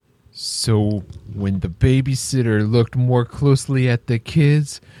So when the babysitter looked more closely at the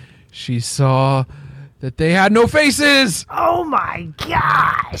kids, she saw that they had no faces. Oh my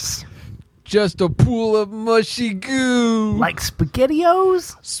gosh! Just a pool of mushy goo. Like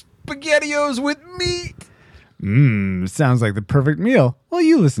SpaghettiOs? SpaghettiOs with meat. Sounds like the perfect meal. Well,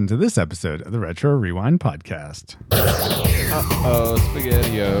 you listen to this episode of the Retro Rewind podcast. Uh-oh,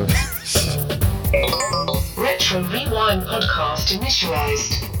 SpaghettiOs. Retro Rewind podcast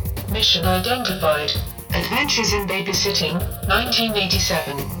initialized. Mission identified. Adventures in Babysitting,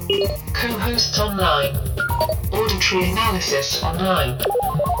 1987. Co-hosts online. Auditory analysis online.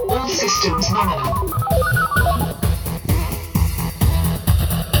 All systems nominal.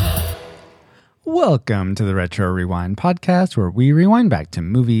 Welcome to the Retro Rewind podcast, where we rewind back to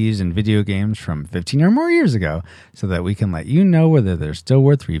movies and video games from 15 or more years ago so that we can let you know whether they're still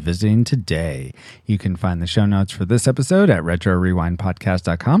worth revisiting today. You can find the show notes for this episode at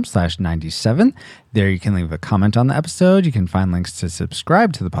retrorewindpodcast.com/97. There you can leave a comment on the episode. You can find links to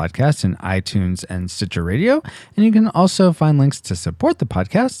subscribe to the podcast in iTunes and Stitcher Radio. And you can also find links to support the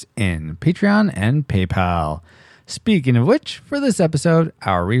podcast in Patreon and PayPal. Speaking of which, for this episode,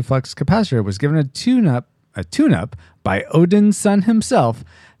 our reflux capacitor was given a tune-up by Odin's son himself,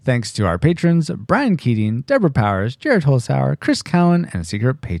 thanks to our patrons, Brian Keating, Deborah Powers, Jared Holzhauer, Chris Cowan, and a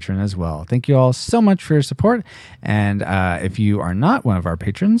secret patron as well. Thank you all so much for your support. And if you are not one of our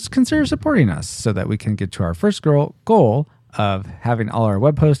patrons, consider supporting us so that we can get to our first goal of having all our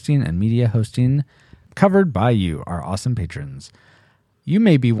web hosting and media hosting covered by you, our awesome patrons. You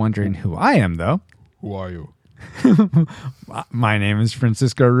may be wondering who I am, though. Who are you? My name is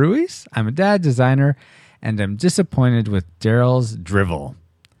Francisco Ruiz. I'm a dad designer, and I'm disappointed with Daryl's drivel.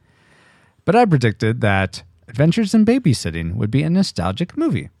 But I predicted that Adventures in Babysitting would be a nostalgic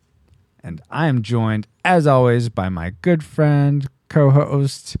movie. And I am joined, as always, by my good friend,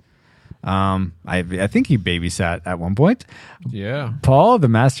 co-host. I think he babysat at one point. Yeah. Paul, the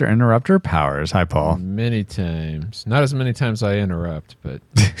Master Interrupter Powers. Hi, Paul. Many times. Not as many times I interrupt, but...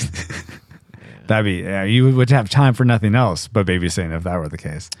 That'd be you would have time for nothing else but babysitting if that were the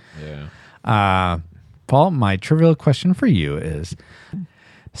case. Yeah. Paul, my trivial question for you is: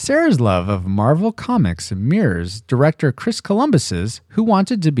 Sarah's love of Marvel Comics mirrors director Chris Columbus's, who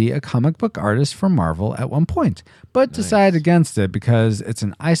wanted to be a comic book artist for Marvel at one point, but decided against it because it's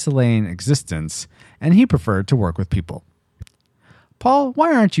an isolating existence, and he preferred to work with people. Paul,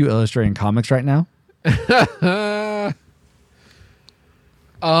 why aren't you illustrating comics right now?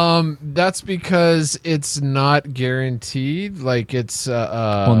 That's because it's not guaranteed. Like it's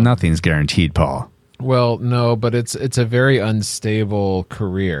well, nothing's guaranteed, Paul. Well, no, but it's a very unstable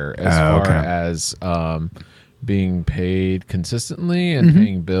career as far as being paid consistently and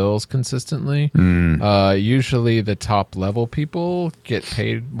paying bills consistently. Usually the top level people get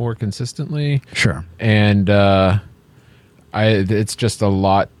paid more consistently. Sure. And it's just a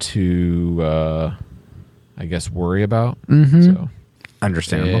lot to I guess worry about. So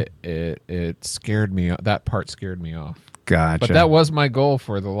understandable. It scared me. That part scared me off. Gotcha. But that was my goal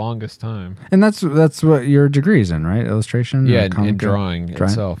for the longest time. And that's what your degree's in, right? Illustration? Yeah, in drawing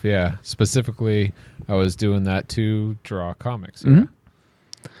itself. Yeah. Specifically, I was doing that to draw comics. Yeah.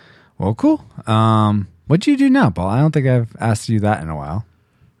 Well, cool. What do you do now, Paul? I don't think I've asked you that in a while.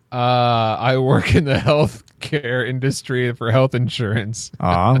 I work in the healthcare industry for health insurance.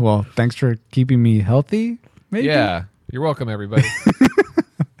 Well, thanks for keeping me healthy, maybe? Yeah. You're welcome, everybody.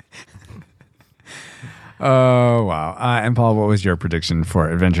 Oh, wow. And Paul, what was your prediction for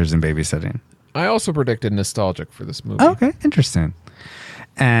Adventures in Babysitting? I also predicted nostalgic for this movie. Okay, interesting.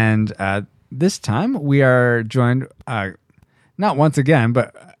 And this time we are joined, not once again,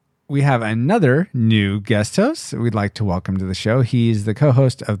 but we have another new guest host we'd like to welcome to the show. He's the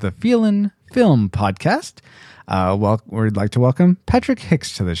co-host of the Feelin' Film podcast. We'd like to welcome Patrick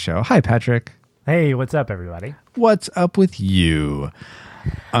Hicks to the show. Hi, Patrick. Hey, what's up, everybody? What's up with you?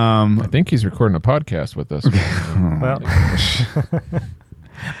 I think he's recording a podcast with us. Well,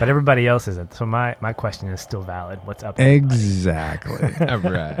 but everybody else isn't. So my question is still valid. What's up? Exactly. All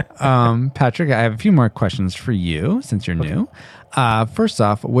right. Patrick, I have a few more questions for you since you're new. First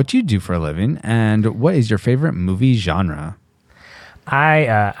off, what do you do for a living, and what is your favorite movie genre?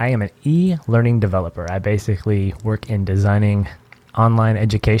 I am an e-learning developer. I basically work in designing online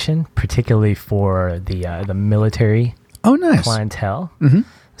education, particularly for the military clientele.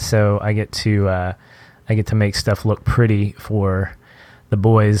 So I get to make stuff look pretty for the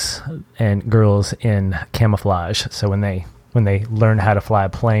boys and girls in camouflage. So when they learn how to fly a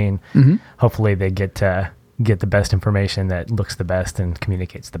plane, hopefully they get the best information that looks the best and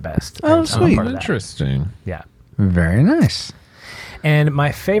communicates the best. Oh, sweet. Interesting. Yeah. Very nice. And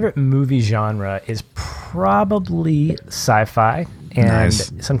my favorite movie genre is probably sci-fi. And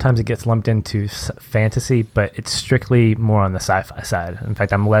sometimes it gets lumped into fantasy, but it's strictly more on the sci-fi side. In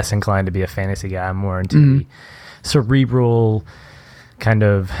fact, I'm less inclined to be a fantasy guy. I'm more into the cerebral kind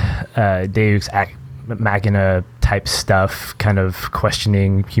of Deus Machina type stuff, kind of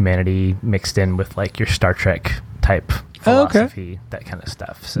questioning humanity mixed in with like your Star Trek type philosophy, that kind of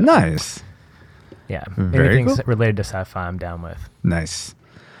stuff. So, nice. Yeah. Anything related to sci-fi, I'm down with. Nice.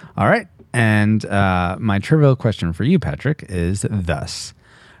 All right. And my trivial question for you, Patrick, is thus.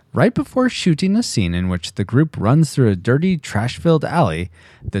 Right before shooting a scene in which the group runs through a dirty, trash-filled alley,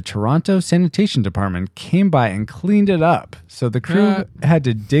 the Toronto Sanitation Department came by and cleaned it up. So the crew had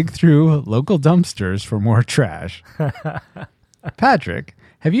to dig through local dumpsters for more trash. Patrick,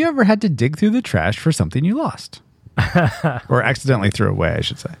 have you ever had to dig through the trash for something you lost? Or accidentally threw away, I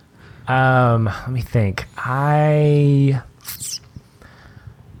should say. Let me think. I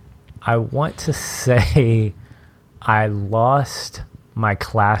want to say I lost my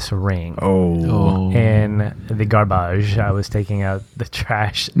class ring in the garbage. I was taking out the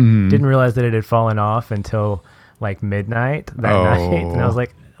trash. Didn't realize that it had fallen off until like midnight that night. And I was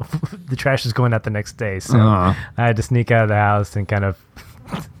like, the trash is going out the next day. So I had to sneak out of the house and kind of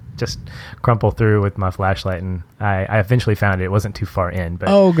just crumple through with my flashlight. And I eventually found it. It wasn't too far in.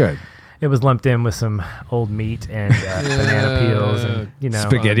 But good. It was lumped in with some old meat and banana peels and,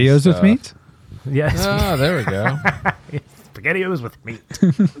 SpaghettiOs with meat? Yes. Oh, there we go. SpaghettiOs with meat.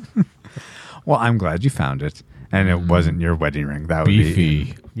 Well, I'm glad you found it. And it wasn't your wedding ring. That would beefy.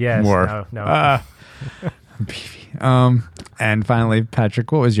 Be yes. More. No. Beefy. And finally,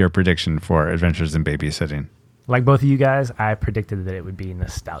 Patrick, what was your prediction for Adventures in Babysitting? Like both of you guys, I predicted that it would be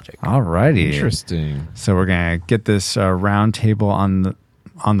nostalgic. All righty. Interesting. So we're going to get this round table on the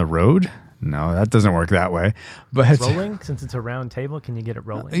road. No, that doesn't work that way. But it's rolling, since it's a round table, can you get it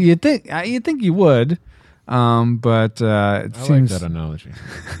rolling? You'd think you would, but I seems... like that analogy,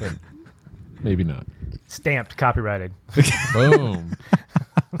 but maybe not. Stamped, copyrighted. Boom.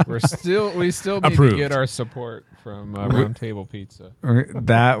 we still need Approved. To get our support from Round Table Pizza.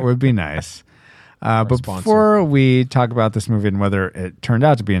 That would be nice. But before we talk about this movie and whether it turned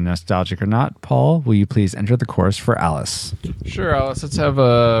out to be nostalgic or not, Paul, will you please enter the chorus for Alice? Sure, Alice. Let's have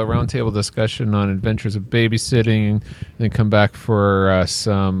a roundtable discussion on Adventures of Babysitting, and then come back for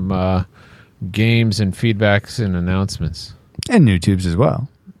some games and feedbacks and announcements. And new tubes as well.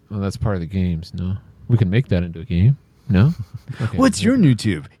 Well, that's part of the games, no? We can make that into a game, no? Okay. What's your new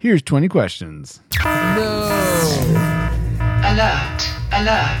tube? Here's 20 questions. No!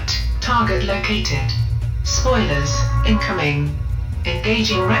 Alert. Target located. Spoilers incoming.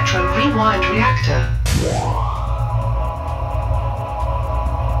 Engaging retro rewind reactor.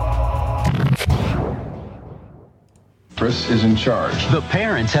 Chris is in charge. The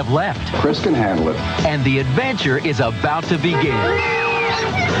parents have left. Chris can handle it. And the adventure is about to begin.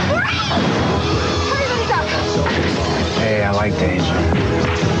 Hey, I like danger.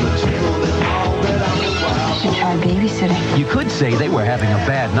 Should try babysitting. You could say they were having a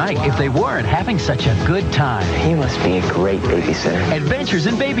bad night if they weren't having such a good time. He must be a great babysitter. Adventures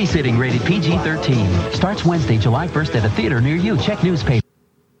in Babysitting, rated PG-13. Starts Wednesday, July 1st at a theater near you. Check newspaper.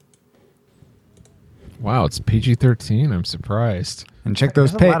 Wow, it's PG-13. I'm surprised. And check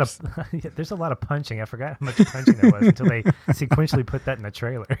those papes. There's a lot of punching. I forgot how much punching there was until they sequentially put that in the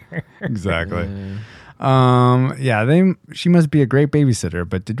trailer. Exactly. She must be a great babysitter,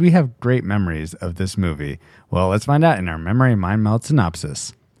 but did we have great memories of this movie? Well, let's find out in our Memory Mind Melt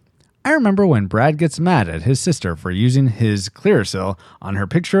synopsis. I remember when Brad gets mad at his sister for using his Clearasil on her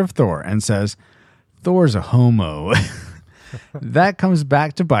picture of Thor and says, "Thor's a homo." That comes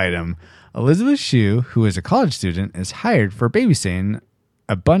back to bite him. Elizabeth Shue, who is a college student, is hired for babysitting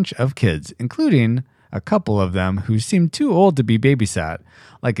a bunch of kids, including a couple of them who seem too old to be babysat,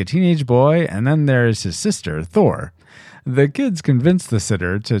 like a teenage boy, and then there's his sister, Thor. The kids convince the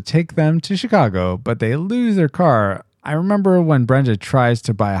sitter to take them to Chicago, but they lose their car. I remember when Brenda tries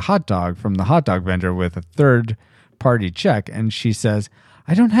to buy a hot dog from the hot dog vendor with a third-party check, and she says,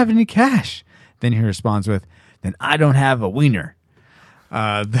 "I don't have any cash." Then he responds with, "Then I don't have a wiener."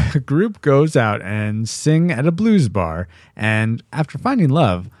 The group goes out and sing at a blues bar, and after finding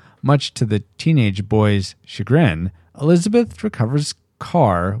love, much to the teenage boy's chagrin, Elizabeth recovers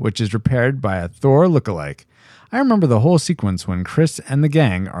car, which is repaired by a Thor lookalike. I remember the whole sequence when Chris and the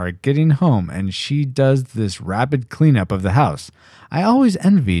gang are getting home and she does this rapid cleanup of the house. I always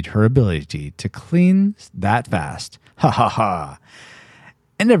envied her ability to clean that fast. Ha ha ha.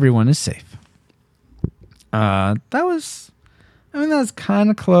 And everyone is safe. That's kind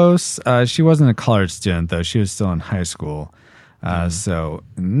of close. She wasn't a college student, though. She was still in high school. So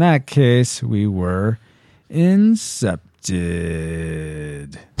in that case, we were incepted.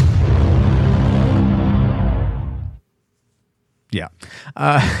 Yeah.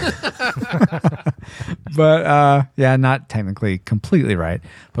 But not technically completely right.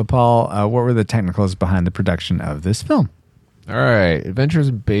 But Paul, what were the technicals behind the production of this film? All right. Adventures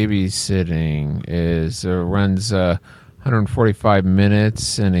in Babysitting runs 145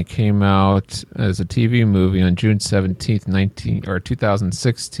 minutes, and it came out as a TV movie on June 17th,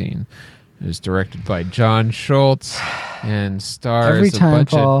 2016. It was directed by John Schultz and stars a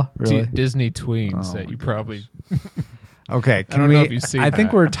bunch of Disney tweens that you probably... Okay, I don't know if you've seen I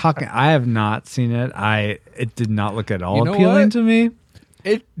think we're talking... I have not seen it. It did not look at all appealing to me.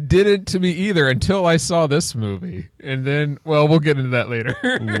 It didn't to me either until I saw this movie. And then, well, we'll get into that later.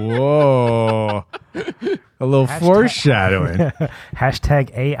 Whoa. A little foreshadowing.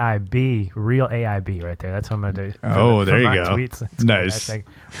 Hashtag AIB, real AIB right there. That's what I'm going to do. Oh, there you go. Tweets. Nice. Hashtag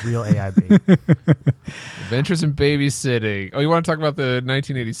real AIB. Adventures in Babysitting. Oh, you want to talk about the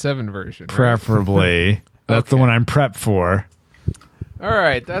 1987 version? Preferably. Right? That's the one I'm prepped for. All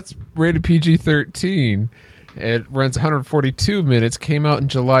right. That's rated PG-13. It runs 142 minutes, came out in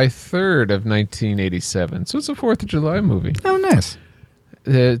July 3rd of 1987. So it's a 4th of July movie. Oh, nice.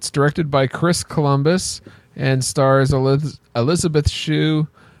 It's directed by Chris Columbus and stars Elizabeth Shue,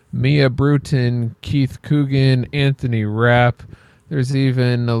 Mia Bruton, Keith Coogan, Anthony Rapp. There's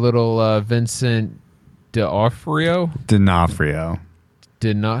even a little Vincent D'Onofrio.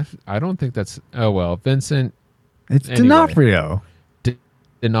 I don't think that's... Oh, well, Vincent... It's anyway. D'Onofrio.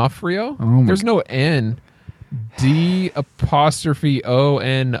 D'Onofrio? Oh, there's no N. D''ONO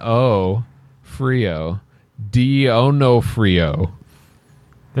Frio. D'Onofrio.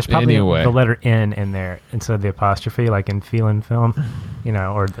 There's probably the letter N in there instead of the apostrophe, like in Feeling Film,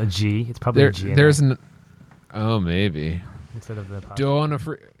 or a G. It's probably a G. Maybe. Instead of the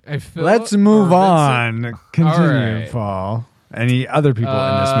apostrophe. Let's move on. Continue, right. Paul. Any other people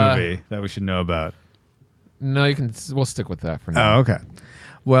in this movie that we should know about? No, we'll stick with that for now. Oh, okay.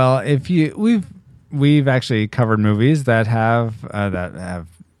 Well, we've actually covered movies that have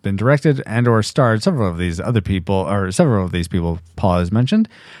been directed and or starred several of these people Paul has mentioned.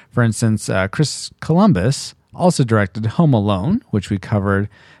 For instance, Chris Columbus also directed Home Alone, which we covered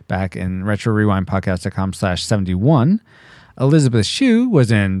back in retrorewindpodcast.com/71. Elizabeth Shue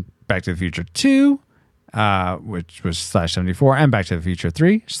was in Back to the Future 2, which was /74, and Back to the Future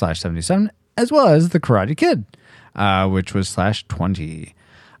 3 /77, as well as The Karate Kid, which was /20.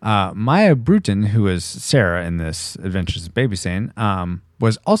 Maya Bruton, who is Sarah in this Adventures of Babysitting,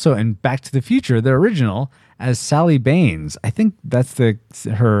 was also in Back to the Future, the original, as Sally Baines. I think that's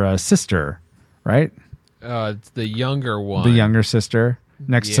her sister, right? It's the younger one. The younger sister,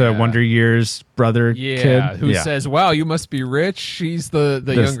 next to Wonder Year's brother kid. Who says, wow, you must be rich. She's the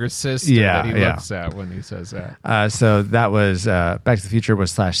younger sister that he looks at when he says that. So that was Back to the Future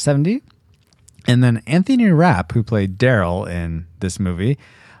was /70. And then Anthony Rapp, who played Daryl in this movie,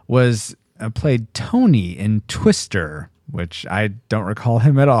 was played Tony in Twister, which I don't recall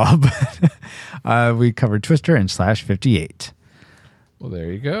him at all, but we covered Twister in /58. Well,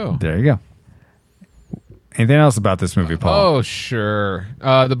 there you go. Anything else about this movie, Paul? Oh, sure.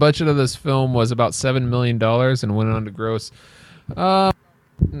 The budget of this film was about $7 million and went on to gross about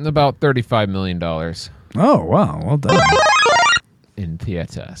 $35 million. Oh, wow. Well done. In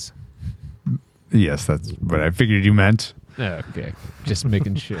theaters. Yes, that's what I figured you meant. Okay, just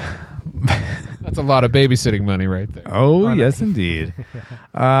making sure. That's a lot of babysitting money right there. Oh, yes, indeed.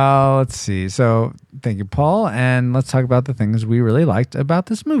 Let's see. So thank you, Paul. And let's talk about the things we really liked about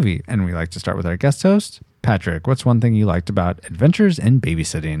this movie. And we like to start with our guest host, Patrick. What's one thing you liked about Adventures in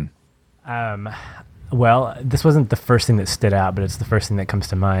Babysitting? Well, this wasn't the first thing that stood out, but it's the first thing that comes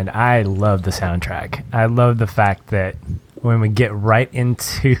to mind. I love the soundtrack. I love the fact that when we get right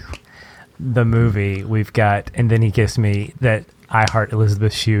into the movie, we've got And Then He Kissed Me, that I Heart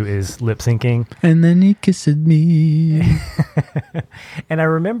Elizabeth Shue is lip syncing. And then he kissed me. And I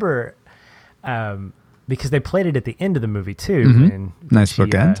remember because they played it at the end of the movie too. Mm-hmm. Nice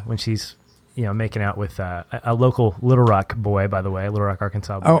bookend. When she's making out with a local Little Rock boy, by the way, Little Rock,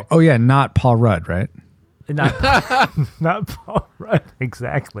 Arkansas boy. Oh yeah, not Paul Rudd, right? Not Paul Rudd,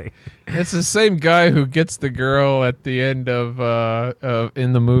 exactly. It's the same guy who gets the girl at the end of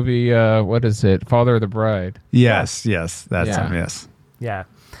in the movie. What is it? Father of the Bride. Yes, that's him. Yes. Yeah,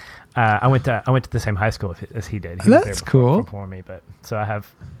 I went to the same high school as he did. That's cool for me, but so I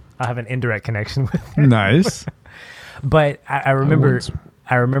have an indirect connection with him. Nice. But I remember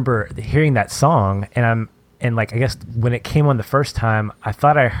hearing that song, and I guess when it came on the first time, I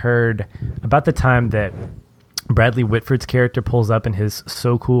thought I heard about the time that Bradley Whitford's character pulls up in his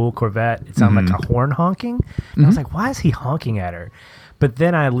so cool Corvette. It sounded like a horn honking. And I was like, why is he honking at her? But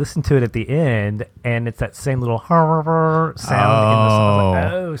then I listened to it at the end, and it's that same little sound in the song.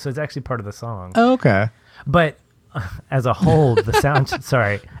 Like, oh, so it's actually part of the song. Oh, okay. But as a whole,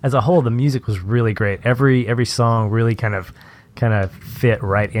 the music was really great. Every song really kind of fit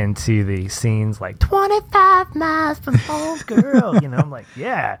right into the scenes, like 25 miles from home, girl. I'm like,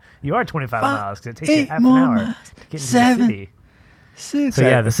 yeah, you are 25 miles because it takes you half an hour to get into the city. 6. So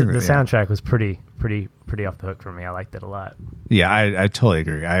yeah, the soundtrack was pretty off the hook for me. I liked it a lot. Yeah, I totally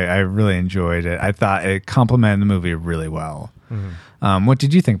agree. I really enjoyed it. I thought it complemented the movie really well. What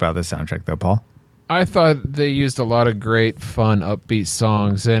did you think about the soundtrack, though, Paul? I thought they used a lot of great, fun, upbeat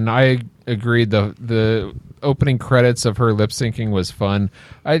songs, and I agreed the opening credits of her lip syncing was fun.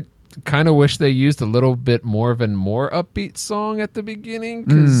 I kind of wish they used a little bit more of a more upbeat song at the beginning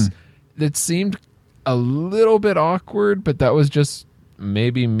because it seemed a little bit awkward, but that was just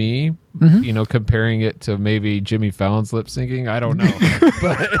maybe me, comparing it to maybe Jimmy Fallon's lip syncing. I don't know.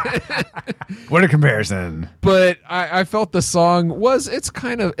 But what a comparison. But I felt the song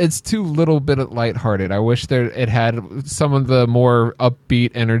it's too little bit lighthearted. I wish it had some of the more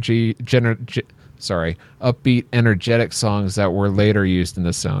upbeat upbeat, energetic songs that were later used in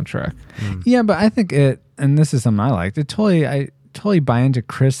the soundtrack. Yeah, but I think and this is something I liked, I totally buy into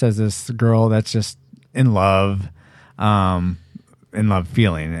Chris as this girl that's just in love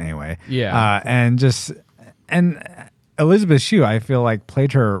feeling anyway. Yeah. And Elizabeth Shue, I feel like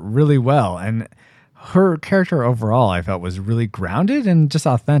played her really well, and her character overall I felt was really grounded and just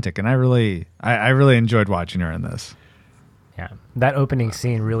authentic, and I really enjoyed watching her in this. Yeah, that opening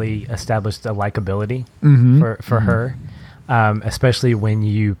scene really established a likability for her, especially when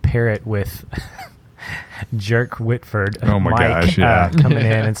you pair it with Jerk Whitford, Mike, coming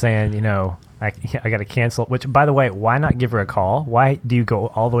in and saying, I got to cancel. Which, by the way, why not give her a call? Why do you go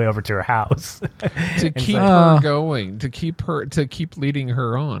all the way over to her house to keep her going, to keep leading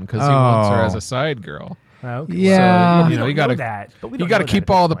her on because he wants her as a side girl? Okay. Yeah, so, you got to keep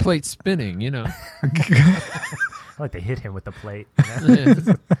all the plates spinning. I like to hit him with the plate.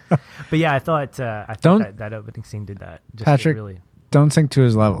 But yeah, I thought that opening scene did that. Just Patrick, don't sink to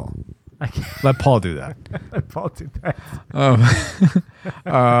his level. Let Paul do that. Let Paul do that.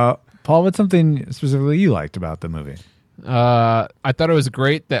 Paul, what's something specifically you liked about the movie? I thought it was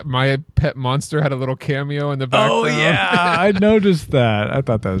great that My Pet Monster had a little cameo in the background. Oh yeah, I noticed that. I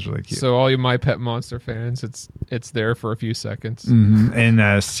thought that was really cute. So all you My Pet Monster fans, it's there for a few seconds.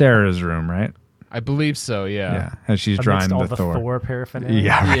 In Sarah's room, right? I believe so. Yeah. Yeah, as she's drawing all the Thor paraphernalia.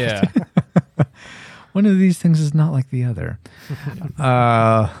 Yeah. Right. Yeah. One of these things is not like the other.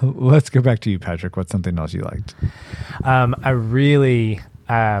 Let's go back to you, Patrick. What's something else you liked? I really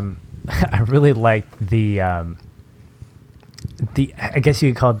liked the I guess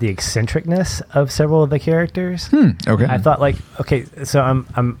you could call it the eccentricness of several of the characters. Okay. I thought so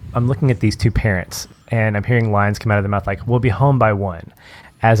I'm looking at these two parents and I'm hearing lines come out of their mouth like, we'll be home by 1.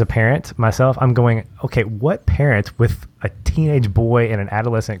 As a parent myself, I'm going, okay, what parent with a teenage boy and an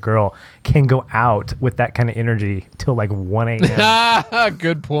adolescent girl can go out with that kind of energy till like 1 a.m.?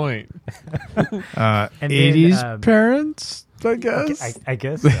 Good point. 80s parents, I guess. Okay, I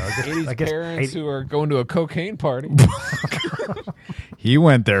guess so. 80s parents who are going to a cocaine party. He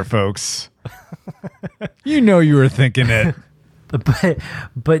went there, folks. You were thinking it.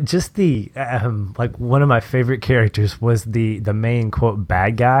 But just the one of my favorite characters was the main quote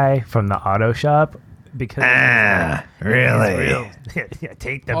bad guy from the auto shop because really yeah,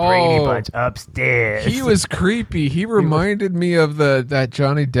 take the Brady Bunch upstairs. He was creepy. He reminded me of that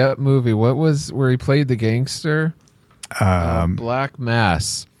Johnny Depp movie. What was where he played the gangster? Black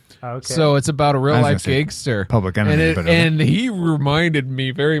Mass. Okay. So it's about a real life gangster, Public Enemy, and he reminded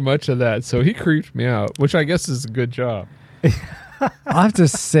me very much of that. So he creeped me out, which I guess is a good job. I'll have to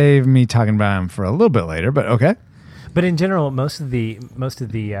save me talking about him for a little bit later, but okay. But in general, most of the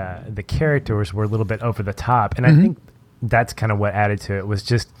characters were a little bit over the top, and I think that's kind of what added to it was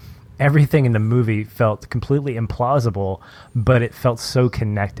just everything in the movie felt completely implausible, but it felt so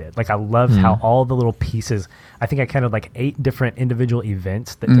connected. Like I loved how all the little pieces, I think I counted like 8 different individual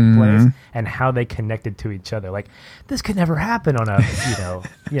events that took place and how they connected to each other. Like this could never happen on a,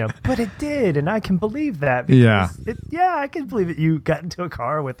 but it did. And I can believe that. I can believe it. You got into a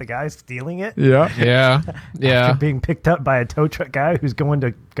car with the guy stealing it. Yeah. After being picked up by a tow truck guy who's going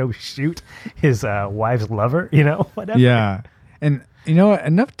to go shoot his wife's lover, whatever. Yeah. And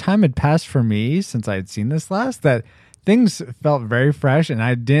enough time had passed for me since I had seen this last that things felt very fresh and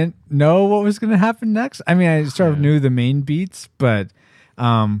I didn't know what was going to happen next. I mean, I sort of knew the main beats, but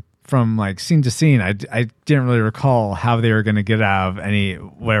from like scene to scene, I didn't really recall how they were going to get out of any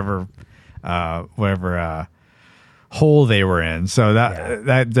whatever hole they were in. So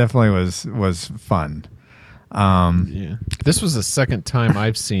that definitely was fun. This was the second time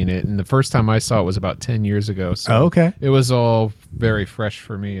I've seen it, and the first time I saw it was about 10 years ago. So okay. It was all very fresh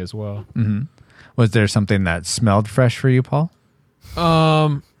for me as well. Mm-hmm. Was there something that smelled fresh for you, Paul?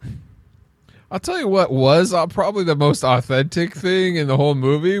 I'll tell you what was probably the most authentic thing in the whole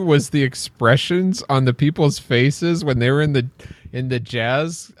movie was the expressions on the people's faces when they were in the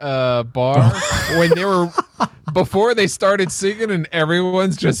jazz bar when they were before they started singing and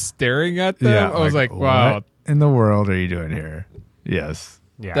everyone's just staring at them. Yeah, I was like, wow, what in the world are you doing here? Yes,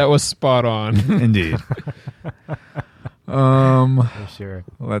 that was spot on. Indeed. For sure.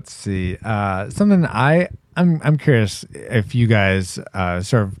 Let's see. Something I'm curious if you guys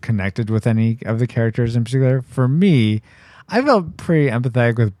sort of connected with any of the characters in particular. For me, I felt pretty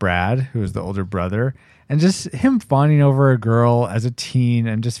empathetic with Brad, who is the older brother, and just him fawning over a girl as a teen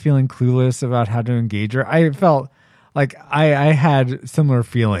and just feeling clueless about how to engage her. I felt like I had similar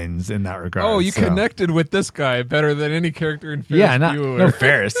feelings in that regard. Oh, you connected with this guy better than any character in Ferris Bueller. No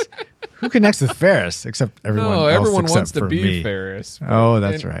Ferris. Who connects with Ferris except everyone else? No, everyone wants to for be me. Ferris. Oh,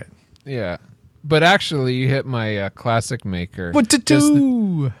 that's right. Yeah. But actually, you hit my classic maker. What to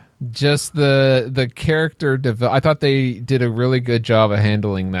do? Just the character. I thought they did a really good job of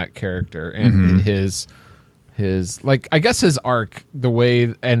handling that character and his like I guess his arc, the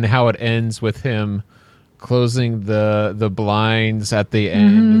way and how it ends with him closing the blinds at the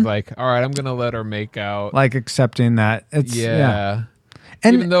end. Like, all right, I'm gonna let her make out. Like accepting that it's And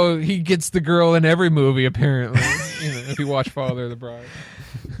even though he gets the girl in every movie, apparently, if you watch Father of the Bride.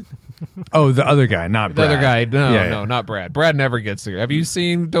 Oh, the other guy, not Brad. The other guy, no, not Brad. Brad never gets there. Have you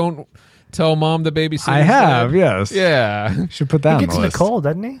seen Don't Tell Mom the Babysitter? I have, yes. Yeah. Should put that on the list. He gets Nicole,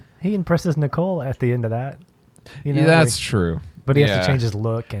 doesn't he? He impresses Nicole at the end of that. Yeah, that's true. But he has to change his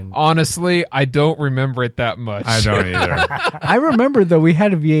look. And honestly, I don't remember it that much. I don't either. I remember, though, we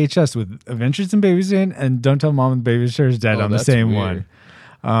had a VHS with Adventures in Babysitting and Don't Tell Mom the Babysitter's Dead on the same weird. one.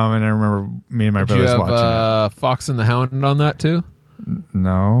 And I remember me and my brothers watching it. Fox and the Hound on that, too?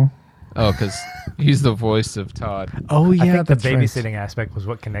 No. Oh, because he's the voice of Todd. Oh, yeah. I think the babysitting aspect was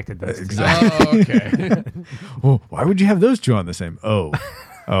what connected those two. Exactly. Oh, okay. Well, why would you have those two on the same? Oh,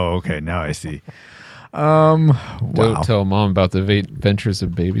 okay. Now I see. Wow. Don't tell Mom about the adventures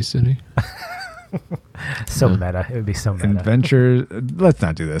of babysitting. So meta. It would be so meta. Adventures. Let's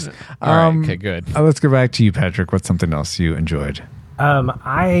not do this. All right. Okay, good. Let's go back to you, Patrick. What's something else you enjoyed?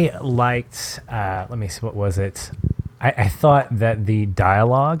 I liked, let me see, what was it? I thought that the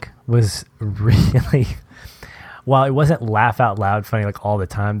dialogue was really, while it wasn't laugh out loud funny like all the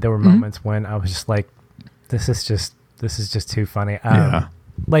time, there were moments when I was just like, this is just too funny.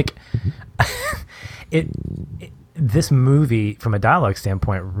 Like this movie from a dialogue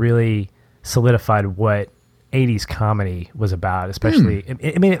standpoint really solidified what 80s comedy was about, especially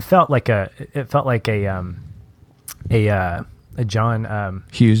I mean it felt like a John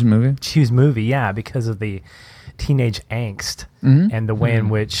Hughes movie, yeah, because of the teenage angst and the way in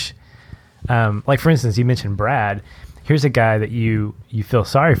which like for instance you mentioned Brad. Here's a guy that you feel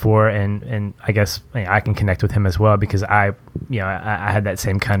sorry for, and I guess I can connect with him as well because I had that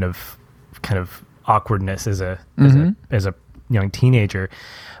same kind of awkwardness as a young teenager.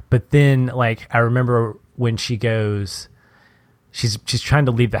 But then like I remember when she goes, she's trying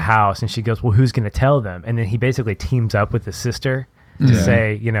to leave the house and she goes, well, who's going to tell them? And then he basically teams up with his sister to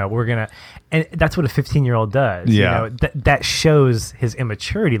say, we're going to, and that's what a 15-year-old does. Yeah. That shows his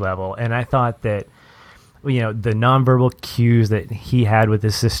immaturity level. And I thought that, the nonverbal cues that he had with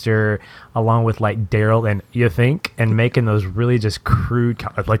his sister, along with like Daryl and you think, and making those really just crude,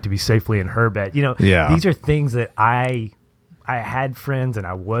 I'd like to be safely in her bed. These are things that I had friends and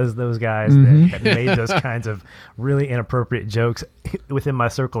I was those guys that made those kinds of really inappropriate jokes within my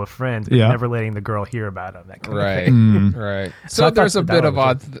circle of friends, but never letting the girl hear about them. That kind of thing. Right. So there's a bit of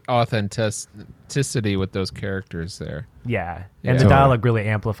authenticity with those characters there. Yeah. And the dialogue really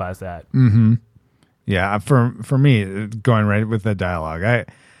amplifies that. Mm-hmm. Yeah. For me, going right with the dialogue,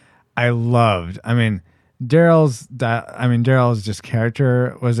 I loved, Daryl's just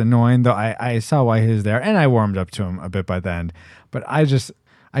character was annoying, though I saw why he was there, and I warmed up to him a bit by the end. But I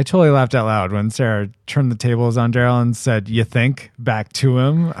totally laughed out loud when Sarah turned the tables on Daryl and said, "You think?" back to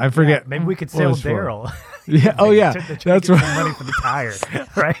him. I forget. Maybe we could sell Daryl. Yeah. Oh, yeah. That's right. Money for the tire,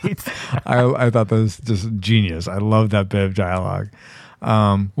 right? I thought that was just genius. I love that bit of dialogue.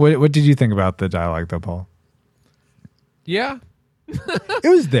 What did you think about the dialogue, though, Paul? Yeah. It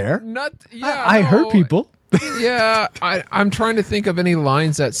was there. I heard people. Yeah, I'm trying to think of any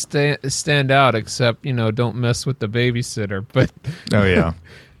lines that stand out, except don't mess with the babysitter. But oh yeah,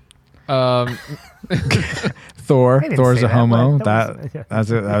 Thor's a homo. That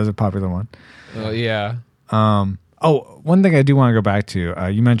was a popular one. Oh yeah. One thing I do want to go back to.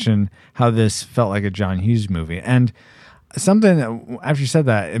 You mentioned how this felt like a John Hughes movie, and something after you said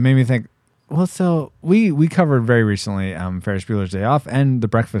that, it made me think. Well, so we covered very recently Ferris Bueller's Day Off and The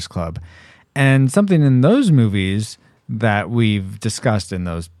Breakfast Club, and something in those movies that we've discussed in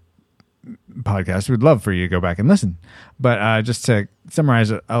those podcasts. We'd love for you to go back and listen, but just to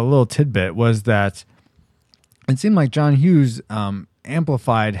summarize a little tidbit was that it seemed like John Hughes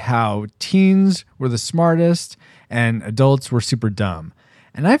amplified how teens were the smartest and adults were super dumb.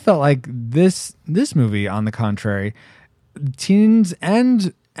 And I felt like this movie, on the contrary, teens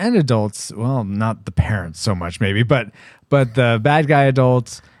and adults, well, not the parents so much maybe, but the bad guy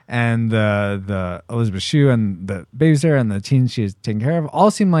adults and the Elizabeth Shue and the babysitter and the teens she is taking care of all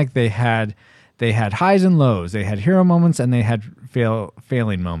seemed like they had highs and lows. They had hero moments and they had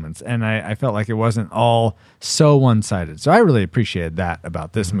failing moments. And I felt like it wasn't all so one-sided. So I really appreciated that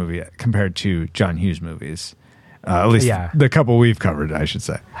about this movie compared to John Hughes movies. At least the couple we've covered, I should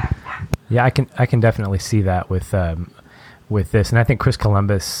say. Yeah, I can definitely see that with this. And I think Chris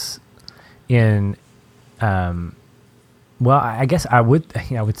Columbus in well, I guess I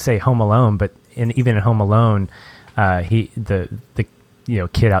would say Home Alone, but even in Home Alone, the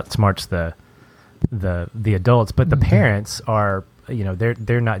kid outsmarts the adults, but the parents are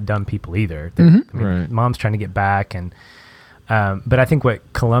they're not dumb people either. Right. Mom's trying to get back, and but I think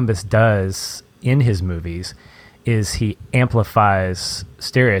what Columbus does in his movies is he amplifies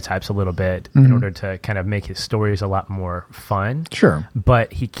stereotypes a little bit in order to kind of make his stories a lot more fun. Sure,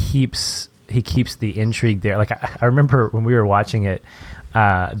 but he keeps the intrigue there. Like I remember when we were watching it,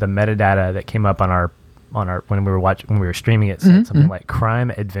 the metadata that came up on our when we were streaming it said something like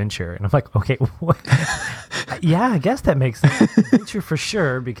crime adventure, and I'm like, okay, what? Yeah, I guess that makes sense. Adventure for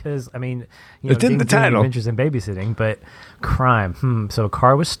sure, because I mean, it's in the title, adventures in babysitting, but crime. So a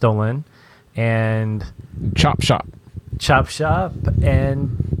car was stolen, and chop shop,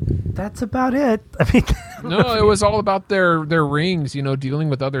 and that's about it. I mean, no, it was all about their rings, dealing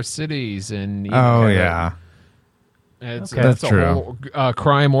with other cities and yeah. That's true. A whole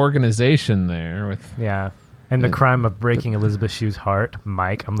crime organization there with and the crime of breaking Elizabeth Shue's heart.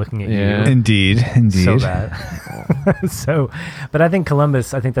 Mike, I'm looking at you. Indeed. So bad. But I think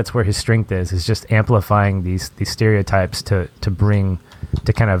Columbus, I think that's where his strength is just amplifying these stereotypes to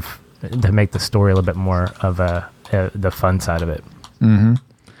make the story a little bit more of the fun side of it.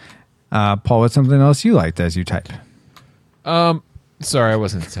 Paul, what's something else you liked as you type? Sorry, I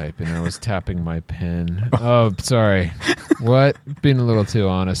wasn't typing. I was tapping my pen. Oh, sorry. What? Being a little too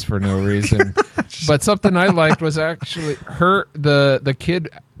honest for no reason. But something I liked was actually the kid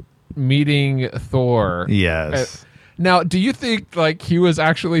meeting Thor. Yes. Now, do you think like he was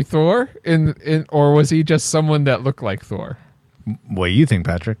actually Thor or was he just someone that looked like Thor? What do you think,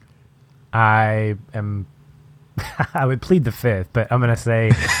 Patrick? I would plead the fifth, but I'm going to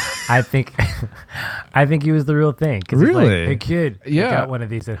say I think he was the real thing. Really? Like, hey, kid, I got one of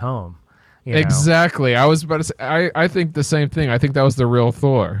these at home. Exactly. I was about to say, I think the same thing. I think that was the real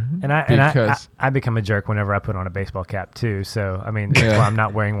Thor. And I become a jerk whenever I put on a baseball cap too. So, I mean, that's why I'm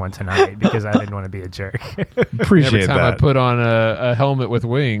not wearing one tonight, because I didn't want to be a jerk. Appreciate Every time that. I put on a helmet with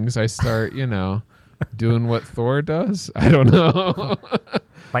wings, I start, doing what Thor does. I don't know.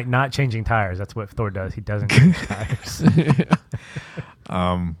 Like not changing tires. That's what Thor does. He doesn't change tires.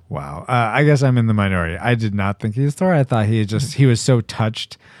 Wow. I guess I'm in the minority. I did not think he was Thor. I thought he was so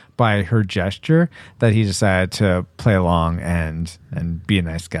touched by her gesture that he decided to play along and be a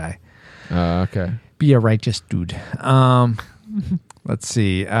nice guy. Okay. Be a righteous dude. Let's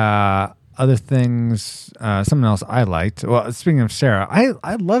see. Other things, something else I liked. Well, speaking of Sarah,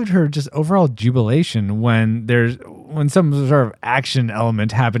 I loved her just overall jubilation when some sort of action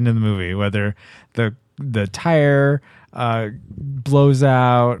element happened in the movie, whether the tire blows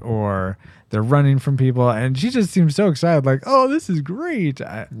out or they're running from people, and she just seems so excited, like, oh, this is great.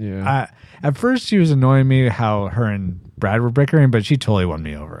 At first she was annoying me how her and Brad were bickering, but she totally won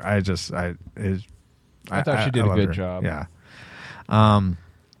me over. I thought she did a good job. Yeah.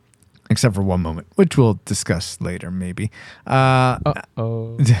 Except for one moment, which we'll discuss later, maybe.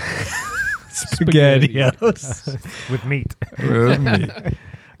 SpaghettiOs. With meat.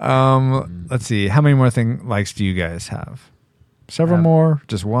 Let's see. How many more likes do you guys have? Several more?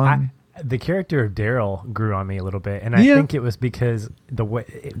 Just one? The character of Daryl grew on me a little bit, and I think it was because the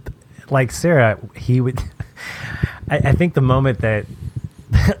way, like Sarah, he would. I think the moment that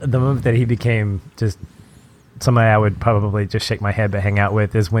he became just somebody I would probably just shake my head but hang out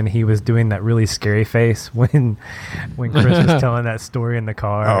with is when he was doing that really scary face when Chris was telling that story in the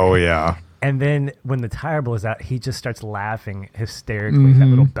car. Oh yeah. And then when the tire blows out, he just starts laughing hysterically, that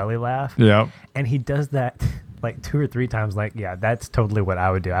little belly laugh. Yep. And he does that like 2 or 3 times. Like, yeah, that's totally what I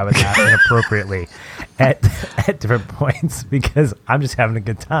would do. I would laugh inappropriately at different points because I'm just having a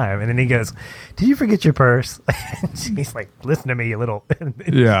good time. And then he goes, "Did you forget your purse?" And she's like, "Listen to me, you little."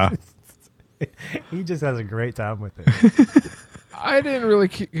 Yeah. He just has a great time with it. I didn't really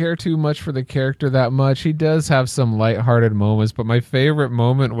care too much for the character that much. He does have some lighthearted moments, but my favorite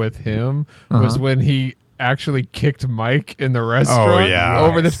moment with him was when he actually kicked Mike in the restaurant. Oh yeah,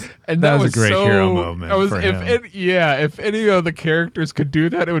 over the and that was a great hero moment. If any of the characters could do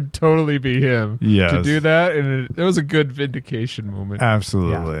that, it would totally be him. Yes. To do that, and it was a good vindication moment.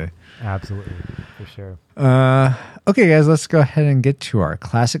 Absolutely. Yeah, absolutely, for sure. Okay, guys, let's go ahead and get to our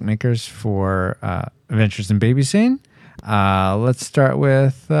classic makers for Adventures in Babysitting. Let's start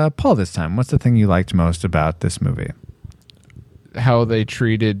with Paul this time. What's the thing you liked most about this movie? How they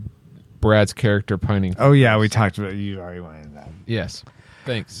treated Brad's character pining. Oh yeah, we talked about. You already went into that. Yes,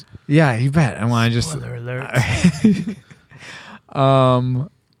 thanks. Yeah, you bet. I want to just. Spoiler alert.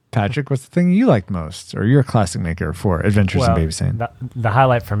 Patrick, what's the thing you liked most, or you're a classic maker for Adventures in Babysitting? The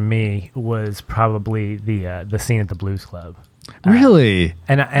highlight for me was probably the scene at the Blues Club. Really?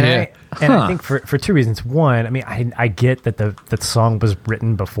 I think for 2 reasons. One, I mean, I get that the song was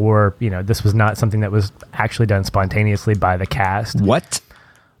written before, this was not something that was actually done spontaneously by the cast. What?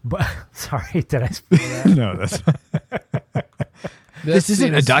 But sorry, did I spoil that? No, that's this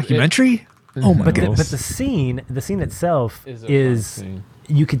isn't a documentary. Oh my goodness! But the scene itself is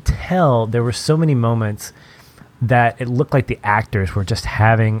you could tell there were so many moments that it looked like the actors were just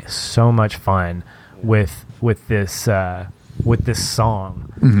having so much fun with this song.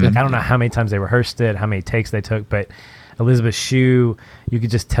 Mm-hmm. Like, I don't know how many times they rehearsed it, how many takes they took, but Elizabeth Shue, you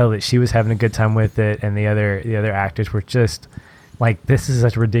could just tell that she was having a good time with it, and the other actors were just like, "This is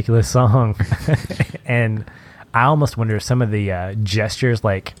such a ridiculous song." And I almost wonder if some of the gestures,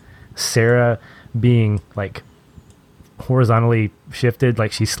 like Sarah being like horizontally shifted,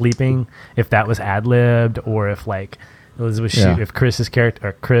 like she's sleeping, if that was ad-libbed, or if like Elizabeth Shue, if Chris's character,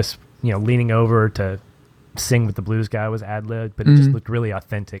 or Chris, leaning over to sing with the blues guy was ad-libbed, but it just looked really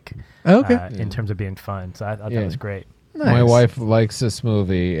authentic in terms of being fun. So I thought that was great. Nice. My wife likes this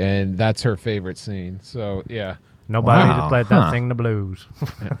movie, and that's her favorite scene. So, yeah. Nobody that played that sing the blues.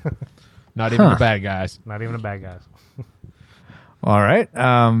 Not even the bad guys. Not even the bad guys. All right.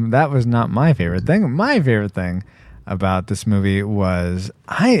 That was not my favorite thing. My favorite thing about this movie was,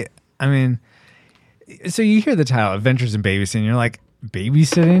 I mean, so you hear the title, Adventures in Babysitting, and you're like,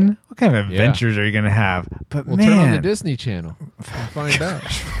 babysitting? What kind of adventures are you going to have? But turn on the Disney Channel and find out.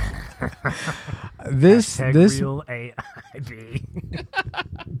 This real AIB.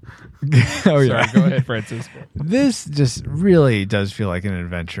 Oh yeah. Sorry, go ahead, Francisco. This just really does feel like an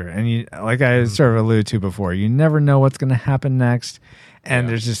adventure, and you, like I sort of alluded to before, you never know what's going to happen next, and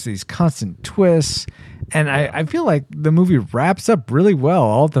there's just these constant twists. And I feel like the movie wraps up really well.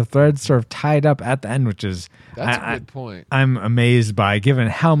 All the threads sort of tied up at the end, which is that's a good point. I'm amazed by, given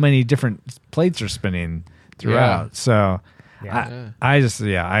how many different plates are spinning throughout. Yeah. So I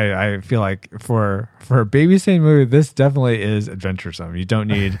feel like for a babysitting movie, this definitely is adventuresome. You don't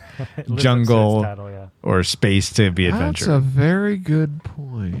need jungle or space to be adventure. That's a very good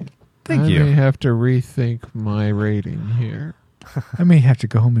point. Thank you. I may have to rethink my rating here. I may have to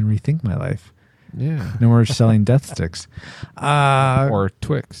go home and rethink my life. Yeah. No more selling death sticks. Or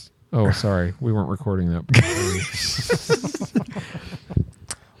Twix. Oh, sorry. We weren't recording that.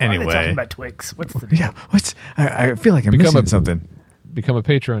 Anyway. Why are they talking about Twix? What's the deal? Yeah. I feel like I'm missing something. Become a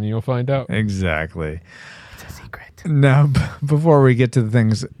patron and you'll find out. Exactly. It's a secret. Now, before we get to the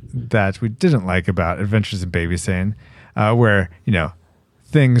things that we didn't like about Adventures in Babysitting, where,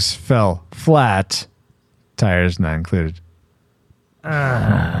 things fell flat, tires not included.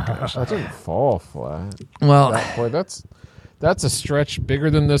 Gosh, that didn't fall flat. Well, that's a stretch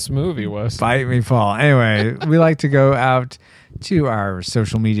bigger than this movie was. Bite me fall. Anyway, we like to go out to our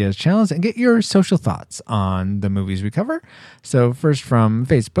social media channels and get your social thoughts on the movies we cover. So first from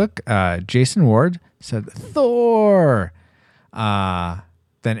Facebook, Jason Ward said Thor.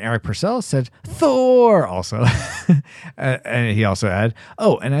 Then Eric Purcell said Thor also. And he also added,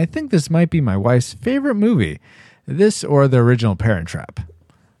 oh, and I think this might be my wife's favorite movie. This or the original Parent Trap.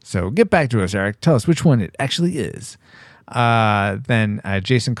 So get back to us, Eric. Tell us which one it actually is. Then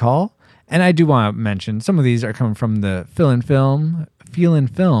Jason Call. And I do want to mention some of these are coming from the Feel in Film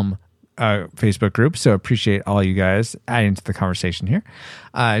Facebook group. So appreciate all you guys adding to the conversation here.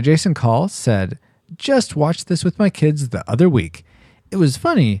 Jason Call said Just watched this with my kids the other week. It was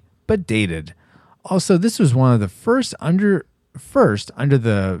funny, but dated. Also, this was one of the first under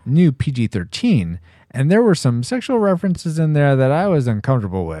the new PG-13, and there were some sexual references in there that I was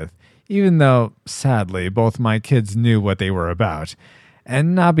uncomfortable with, even though, sadly, both my kids knew what they were about,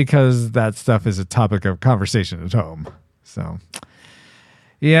 and not because that stuff is a topic of conversation at home. So,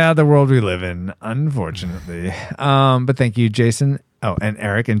 yeah, the world we live in, unfortunately. But thank you, Jason. Oh, and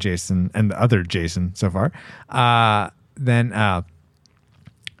Eric and Jason and the other Jason so far. Then I'm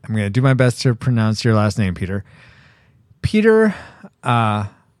going to do my best to pronounce your last name, Peter. Peter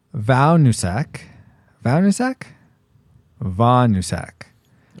Vaunusak.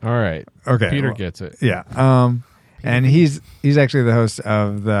 All right. Okay. Peter gets it. Yeah. And he's actually the host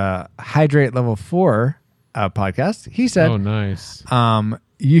of the Hydrate Level 4 podcast. He said, "Oh, nice."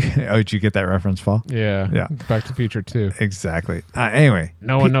 Did you get that reference, Paul? Yeah. Back to the Future 2. Exactly. Anyway.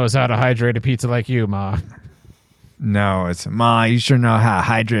 No one knows how to hydrate a pizza like you, Ma. No, it's Ma, you sure know how to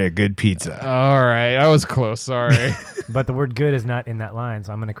hydrate a good pizza. All right. I was close. Sorry. But the word good is not in that line,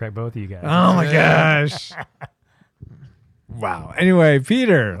 so I'm going to correct both of you guys. Oh, my gosh. Wow. Anyway,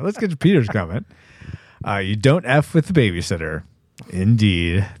 Peter, let's get to Peter's comment. You don't F with the babysitter.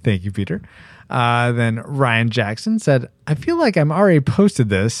 Indeed. Thank you, Peter. Then Ryan Jackson said, I feel like I'm already posted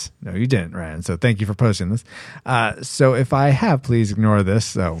this. No, you didn't, Ryan. So thank you for posting this. So if I have, please ignore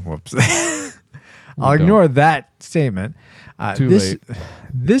this. Oh, whoops. I'll ignore that statement. Too late.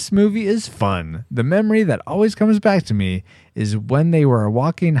 This movie is fun. The memory that always comes back to me is when they were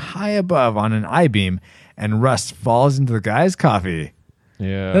walking high above on an I-beam and rust falls into the guy's coffee.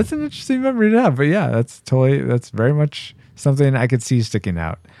 Yeah. That's an interesting memory to have. But yeah, that's very much something I could see sticking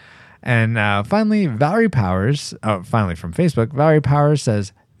out. And finally, Valerie Powers, finally from Facebook, Valerie Powers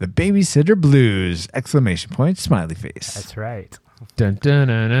says, "The Babysitter Blues!" ! Smiley face. That's right. Dun, dun,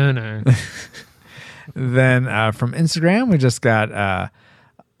 dun, dun, dun. Then from Instagram, we just got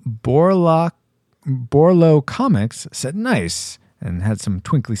Borlo Comics said nice and had some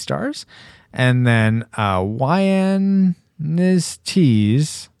twinkly stars. And then YNSTs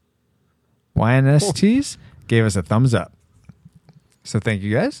gave us a thumbs up. So thank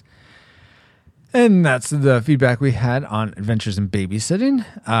you guys. And that's the feedback we had on Adventures in Babysitting.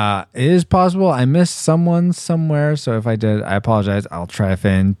 It is possible I missed someone somewhere, so if I did, I apologize. I'll try to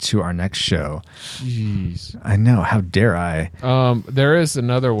fit into our next show. Jeez. I know. How dare I? There is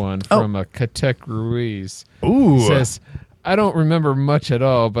another one from Katek Ruiz. Ooh. It says, I don't remember much at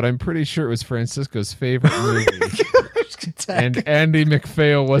all, but I'm pretty sure it was Francisco's favorite movie. And Andy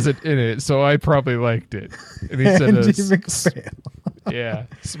McPhail wasn't in it, so I probably liked it. And he said, Andy McPhail. Yeah,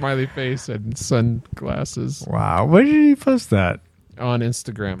 smiley face and sunglasses. Wow. Where did he post that? On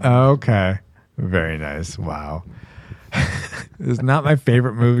Instagram. Okay. Very nice. Wow. It's not my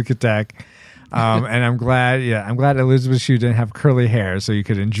favorite movie, Katek. And I'm glad Elizabeth Shue didn't have curly hair so you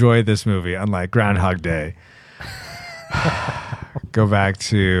could enjoy this movie, unlike Groundhog Day. Go back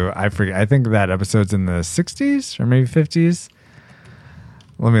to, I forget, I think that episode's in the 60s or maybe 50s.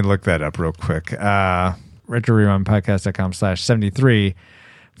 Let me look that up real quick. RetroRewindPodcast.com/73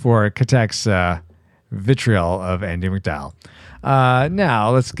 for Katek's vitriol of Andy McDowell.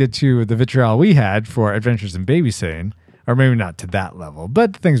 Now, let's get to the vitriol we had for Adventures in Babysitting, or maybe not to that level,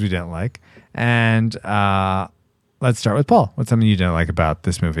 but the things we didn't like. And let's start with Paul. What's something you didn't like about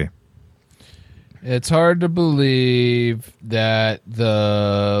this movie? It's hard to believe that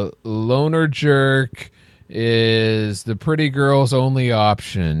the loner jerk is the pretty girl's only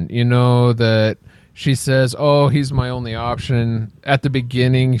option. You know, that she says, oh, he's my only option. At the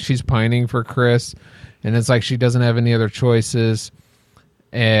beginning, she's pining for Chris, and it's like she doesn't have any other choices.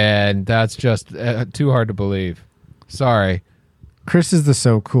 And that's just too hard to believe. Sorry. Chris is the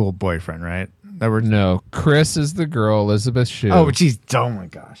so cool boyfriend, right? No, Chris is the girl, Elizabeth Shue. Oh, geez. Oh, my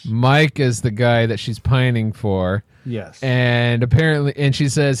gosh. Mike is the guy that she's pining for. Yes. And apparently, and she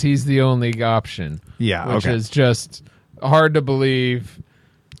says he's the only option. Yeah, which is just hard to believe.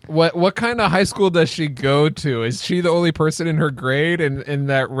 What kind of high school does she go to? Is she the only person in her grade in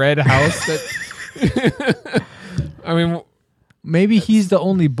that red house? That I mean, maybe he's the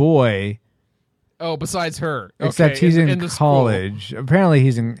only boy. Oh, besides her. Except he's in college. School. Apparently,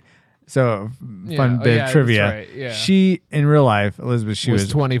 he's in. So, fun bit of trivia. Right, yeah. She, in real life, Elizabeth Shue was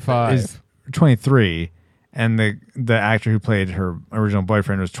 25. Is 23, and the actor who played her original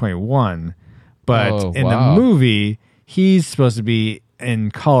boyfriend was 21. But in the movie, he's supposed to be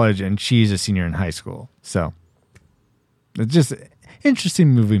in college, and she's a senior in high school. So, it's just interesting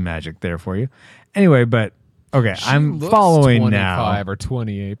movie magic there for you. Anyway, but Okay, She I'm looks following 25 now. or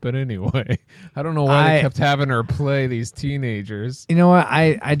 28, but anyway, I don't know why they kept having her play these teenagers. You know what?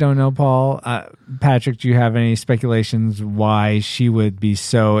 I don't know, Paul. Patrick, do you have any speculations why she would be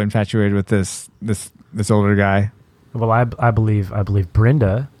so infatuated with this older guy? Well, I believe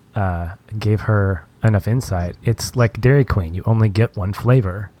Brenda gave her enough insight. It's like Dairy Queen. You only get one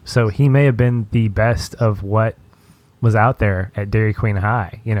flavor. So he may have been the best of what was out there at Dairy Queen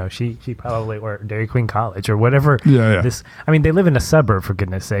High. You know, she probably, or Dairy Queen College or whatever. Yeah. I mean, they live in a suburb, for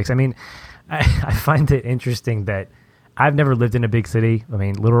goodness sakes. I mean, I find it interesting that I've never lived in a big city. I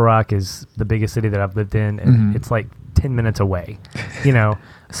mean, Little Rock is the biggest city that I've lived in, and it's like 10 minutes away, you know?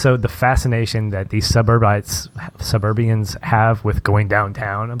 So the fascination that these suburbians have with going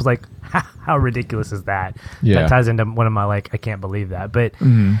downtown, I was like, how ridiculous is that? Yeah. That ties into one of my, like, I can't believe that. But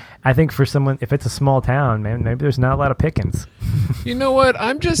I think for someone, if it's a small town, man, maybe there's not a lot of pickings. You know what?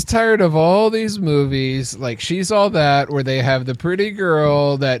 I'm just tired of all these movies, like She's All That, where they have the pretty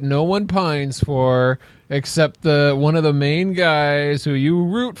girl that no one pines for except one of the main guys who you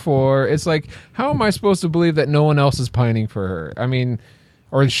root for. It's like, how am I supposed to believe that no one else is pining for her? I mean,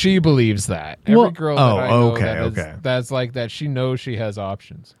 or she believes that. Every girl that I know that's like that, she knows she has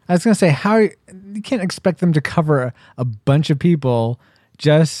options. I was going to say, you can't expect them to cover a bunch of people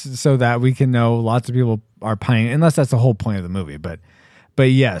just so that we can know lots of people are pining, unless that's the whole point of the movie. But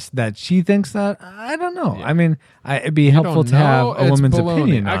yes, that she thinks that, I don't know. Yeah. I mean, it'd be helpful to have a woman's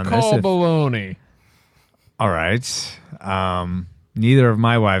opinion on this. I call baloney. All right. Neither of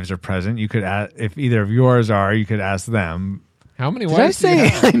my wives are present. You could ask, if either of yours are, you could ask them. How many wives did I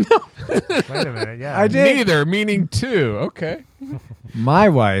say? I know. Wait a minute. Yeah. I did. Neither, meaning two. Okay. My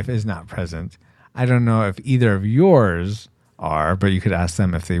wife is not present. I don't know if either of yours are, but you could ask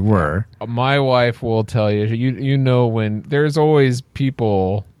them if they were. My wife will tell you. You know, when there's always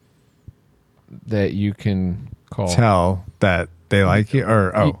people that you can tell that they like you,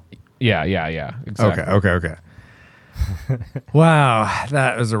 or yeah, exactly. Okay. Wow,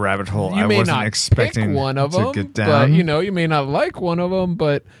 that was a rabbit hole. I wasn't expecting one of to them, get down. But you may not like one of them,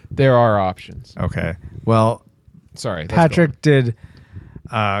 but there are options. Okay. Well, sorry, Patrick, did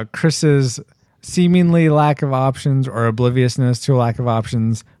Chris's seemingly lack of options or obliviousness to a lack of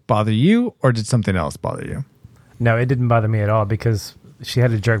options bother you, or did something else bother you? No, it didn't bother me at all because she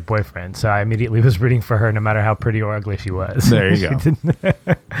had a jerk boyfriend, so I immediately was rooting for her no matter how pretty or ugly she was. There you go.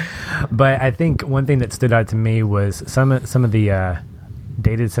 But I think one thing that stood out to me was some of the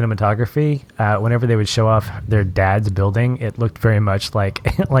dated cinematography. Whenever they would show off their dad's building, it looked very much like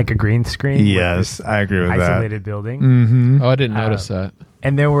a green screen. Yes, I agree with that. Isolated building. Mm-hmm. Oh, I didn't notice that.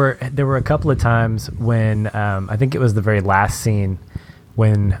 And there were a couple of times when I think it was the very last scene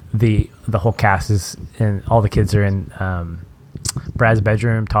when the whole cast is and all the kids are in Brad's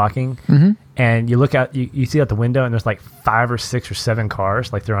bedroom talking, and you look out, you see out the window, and there's like 5 or 6 or 7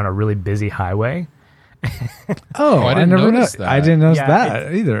 cars, like they're on a really busy highway. I didn't notice that. I didn't notice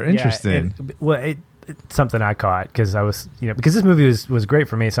that either. Interesting. It's something I caught because I was, because this movie was great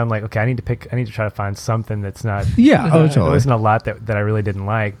for me. So I'm like, okay, I need to try to find something that's not. Yeah, totally. There wasn't a lot that I really didn't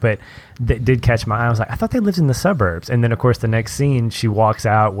like, but that did catch my eye. I was like, I thought they lived in the suburbs. And then of course the next scene, she walks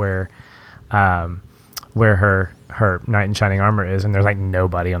out where her knight in shining armor is, and there's like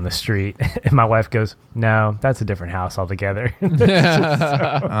nobody on the street. And my wife goes, "No, that's a different house altogether."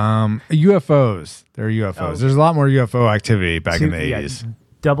 UFOs. There are UFOs. Oh. There's a lot more UFO activity back in the 80s.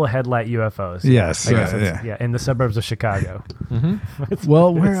 Double headlight UFOs. Yes. In the suburbs of Chicago.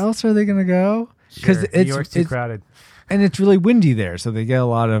 Well, where else are they going to go? Because New York's too crowded. And it's really windy there, so they get a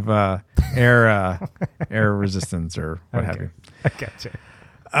lot of air resistance or what have you. I gotcha.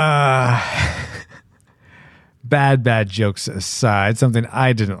 Bad jokes aside, something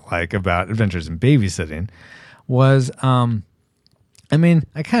I didn't like about Adventures in Babysitting was, I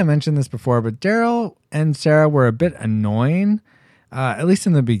kind of mentioned this before, but Daryl and Sarah were a bit annoying, at least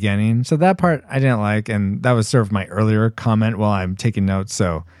in the beginning. So that part I didn't like, and that was sort of my earlier comment while I'm taking notes,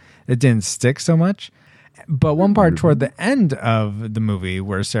 so it didn't stick so much. But one part toward the end of the movie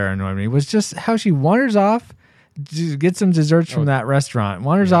where Sarah annoyed me was just how she wanders off to get some desserts from that restaurant,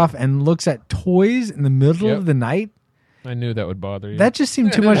 wanders off and looks at toys in the middle of the night. I knew that would bother you. That just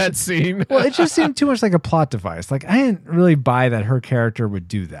seemed too much. That scene. Well, it just seemed too much like a plot device. Like, I didn't really buy that her character would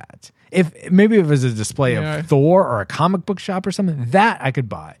do that. If maybe it was a display of Thor or a comic book shop or something, that I could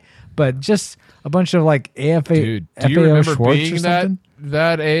buy. But just a bunch of like AFA. Dude, do you remember being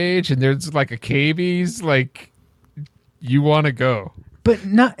that age and there's like a cavies, like you want to go? But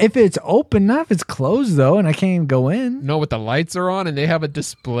not if it's open, not if it's closed though, and I can't even go in. No, but the lights are on and they have a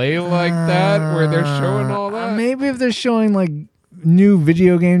display like that where they're showing all that. Maybe if they're showing like new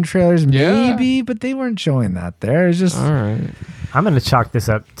video game trailers, maybe, but they weren't showing that there. It's just all right. I'm going to chalk this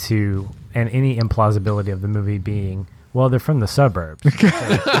up to any implausibility of the movie being, well, they're from the suburbs.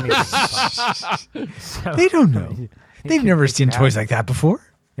 So, they don't know. They've never seen toys like that before.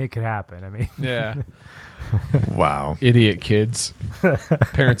 It could happen. I mean, yeah. Wow. Idiot kids.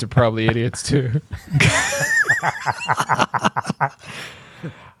 Parents are probably idiots too.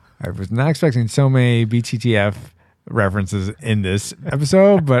 I was not expecting so many BTTF references in this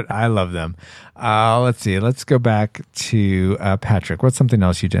episode, but I love them. Let's see. Let's go back to Patrick. What's something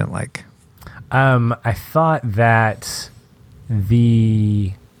else you didn't like? I thought that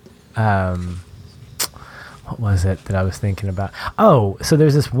the what was it that I was thinking about? Oh, so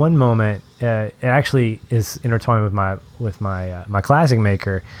there's this one moment. It actually is intertwined with my classic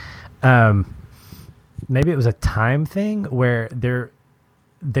maker. Maybe it was a time thing where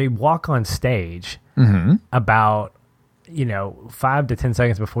they walk on stage about 5 to 10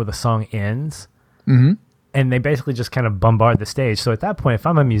 seconds before the song ends. Mm-hmm. And they basically just kind of bombard the stage. So at that point, if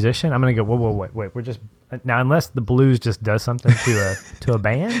I'm a musician, I'm going to go, whoa, wait. We're just now, unless the blues just does something to a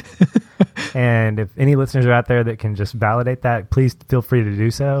band. And if any listeners are out there that can just validate that, please feel free to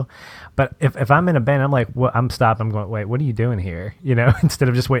do so. But if I'm in a band, I'm like, well, I'm stopped. I'm going, wait, what are you doing here? Instead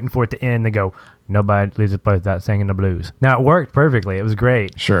of just waiting for it to end, they go, nobody leaves a place without singing the blues. Now it worked perfectly. It was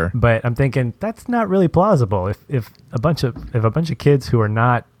great. Sure. But I'm thinking that's not really plausible. If a bunch of kids who are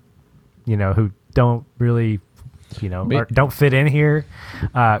not, who don't really, don't fit in here,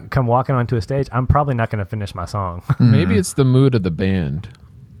 come walking onto a stage, I'm probably not going to finish my song. Maybe it's the mood of the band.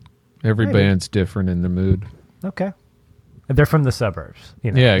 Every band's different in the mood. Okay. They're from the suburbs.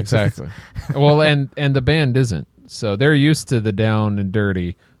 Yeah, exactly. Well, and the band isn't. So they're used to the down and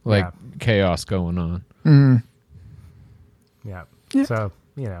dirty, chaos going on. Mm. Yeah. So,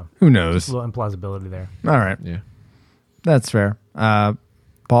 who knows? A little implausibility there. All right. Yeah. That's fair.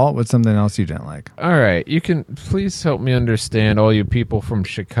 Paul, what's something else you didn't like? All right. You can please help me understand, all you people from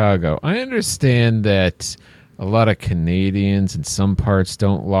Chicago. I understand that a lot of Canadians in some parts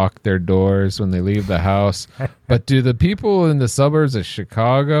don't lock their doors when they leave the house. But do the people in the suburbs of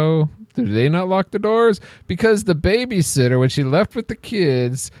Chicago, do they not lock the doors? Because the babysitter, when she left with the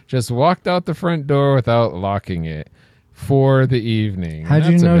kids, just walked out the front door without locking it for the evening. How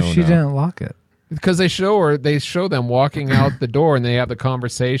do you know she didn't lock it? Because they show them walking out the door, and they have the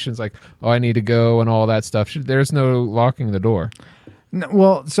conversations like, oh, I need to go and all that stuff. There's no locking the door. No,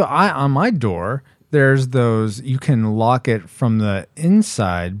 well, so on my door, there's those, you can lock it from the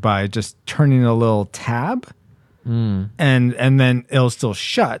inside by just turning a little tab, and then it'll still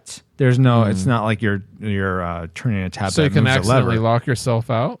shut. There's no, it's not like you're turning a tab. So that you can moves accidentally lock yourself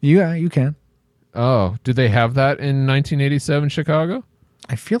out? Yeah, you can. Oh, do they have that in 1987 Chicago?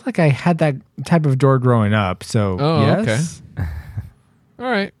 I feel like I had that type of door growing up, so yes. Okay.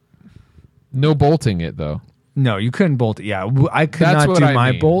 All right. No bolting it, though. No, you couldn't bolt it. Yeah, I could not do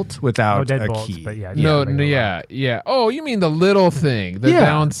my bolt without a key. But yeah, yeah. Oh, you mean the little thing? The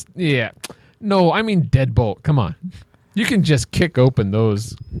bounce? Yeah. No, I mean deadbolt. Come on, you can just kick open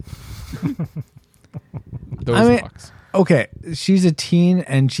those. Locks. Okay, she's a teen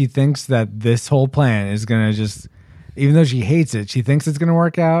and she thinks that this whole plan is gonna just, even though she hates it, she thinks it's gonna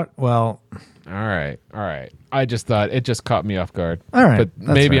work out. Well, all right. I just thought it just caught me off guard. All right, but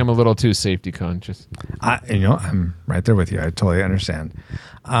maybe I'm a little too safety conscious. I'm right there with you. I totally understand.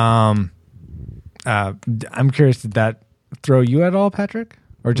 I'm curious, did that throw you at all, Patrick,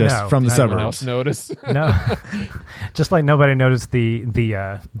 or just from the suburbs? Else notice? No, just like nobody noticed the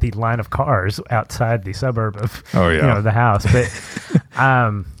line of cars outside the suburb of the house.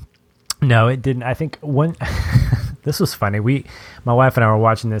 But no, it didn't. I think one. This was funny. My wife and I were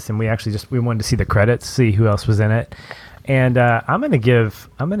watching this, and we wanted to see the credits, see who else was in it. And I'm gonna give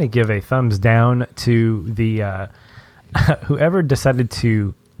a thumbs down to the whoever decided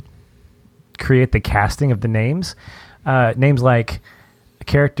to create the casting of the names. Names like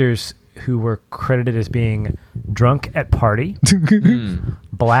characters who were credited as being drunk at party,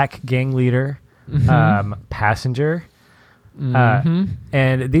 black gang leader, passenger.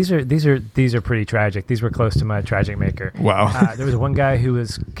 And these are pretty tragic. These were close to my tragic maker. Wow. There was one guy who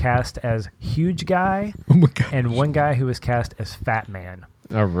was cast as huge guy, and one guy who was cast as fat man.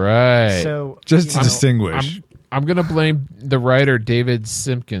 All right. So just to distinguish, I'm gonna blame the writer David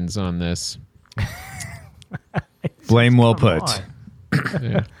Simpkins on this. Blame well put.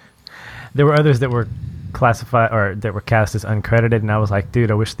 Yeah. There were others that were classified or that were cast as uncredited, and I was like,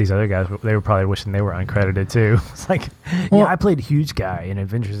 dude, I wish these other guys, they were probably wishing they were uncredited too. It's like, I played huge guy in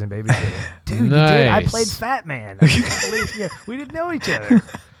Adventures in Babysitting. Dude, nice. You did? I played fat man. I can't believe we didn't know each other.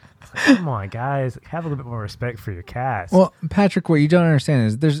 Come on, guys, have a little bit more respect for your cast. Well, Patrick, what you don't understand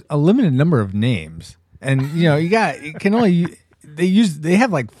is there's a limited number of names, and they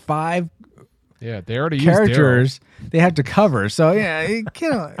have like 5 they already characters they have to cover. So you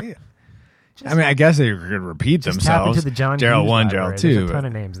can't. I mean, I guess they could repeat themselves. Tap into the John Gerald Hughes 1, library. Gerald 2. There's a ton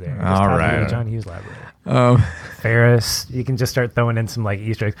of names there. All right. The John Hughes library. Ferris. You can just start throwing in some like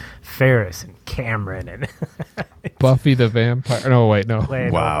Easter eggs. Ferris and Cameron and Buffy the Vampire. No, wait, no.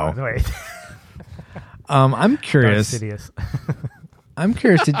 Wow. Wait. I'm curious. I'm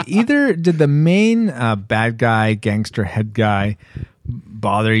curious. Did the main bad guy, gangster head guy,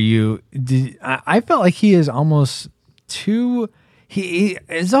 bother you? I felt like he is almost too. He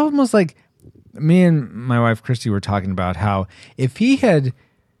is almost like. Me and my wife Christy were talking about how if he had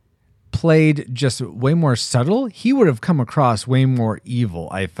played just way more subtle, he would have come across way more evil.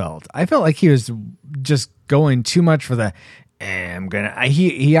 I felt like he was just going too much for the.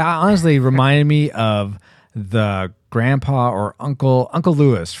 He honestly reminded me of the grandpa or Uncle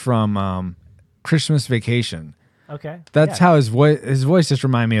Lewis from Christmas Vacation. Okay, that's how his voice just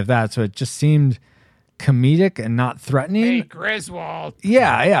reminded me of that. So it just seemed comedic and not threatening. Hey, Griswold.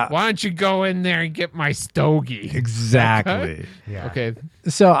 Yeah. Why don't you go in there and get my stogie? Exactly. Okay? Yeah. Okay.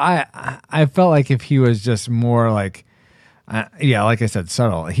 So I felt like if he was just more like, like I said,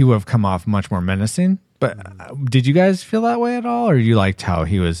 subtle, he would have come off much more menacing. But did you guys feel that way at all, or you liked how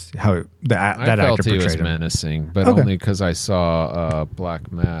he was? That actor portrayed he was him? menacing, but only because I saw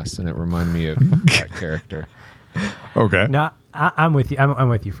Black Mass and it reminded me of that character. Okay. No, I'm with you. I'm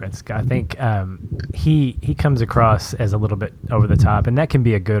with you, Francisco. I think he comes across as a little bit over the top, and that can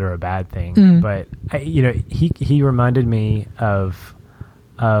be a good or a bad thing. Mm-hmm. But he reminded me of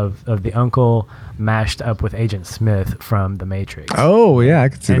the uncle mashed up with Agent Smith from The Matrix. Oh yeah, I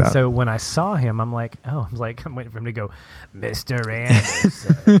could see that. And so when I saw him, I'm waiting for him to go, Mr.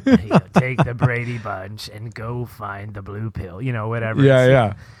 Anderson, take the Brady Bunch and go find the blue pill, whatever.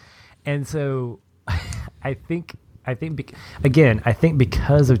 Yeah. And so I think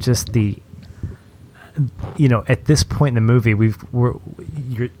because of just the, at this point in the movie,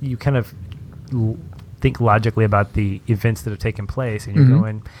 you kind of think logically about the events that have taken place, and you're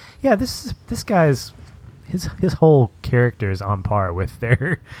going, yeah, this guy's his whole character is on par with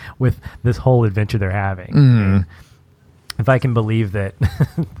this whole adventure they're having. Mm. If I can believe that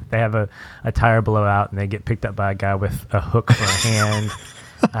they have a tire blowout and they get picked up by a guy with a hook for a hand.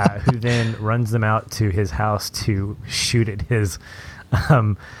 Who then runs them out to his house to shoot at his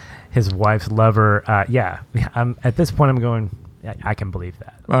wife's lover. At this point, I'm going, I can believe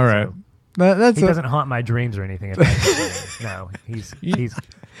that. All right. So, he doesn't haunt my dreams or anything. No, he's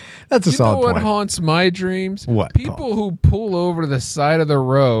that's a solid point. You know what haunts my dreams? What? People who pull over to the side of the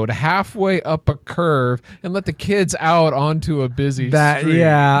road halfway up a curve and let the kids out onto a busy street.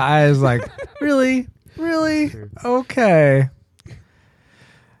 Yeah, I was like, really? Okay.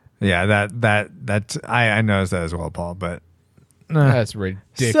 Yeah, that I noticed that as well, Paul. But that's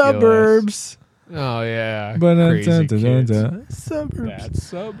ridiculous. Suburbs. Oh yeah, crazy kids.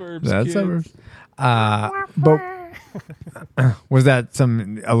 Suburbs. That's suburbs. But was that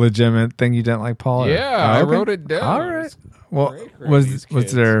a legitimate thing you didn't like, Paul? Yeah, I wrote it down. All right. Well, was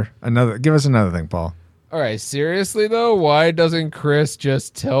there another? Give us another thing, Paul. All right, seriously though, why doesn't Chris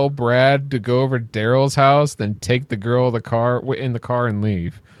just tell Brad to go over to Daryl's house, then take the girl in the car and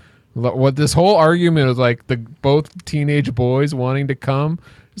leave? What this whole argument is like, both teenage boys wanting to come.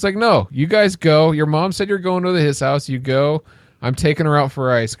 It's like, no, you guys go. Your mom said you're going to his house. You go. I'm taking her out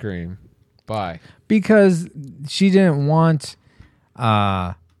for ice cream. Bye. Because she didn't want,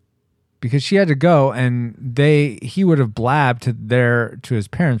 because she had to go, and he would have blabbed to his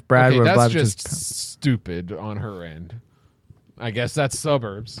parents. Brad would have blabbed. That's just stupid on her end. I guess that's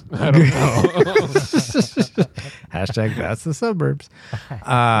suburbs. I don't know. Hashtag that's the suburbs.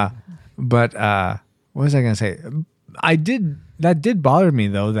 But what was I going to say? That did bother me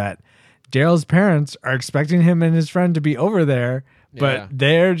though, that Daryl's parents are expecting him and his friend to be over there, but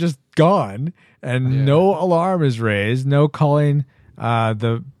they're just gone, and no alarm is raised, no calling they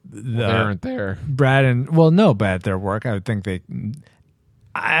aren't there. Brad but at their work, I would think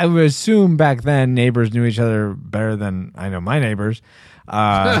I would assume back then neighbors knew each other better than I know my neighbors.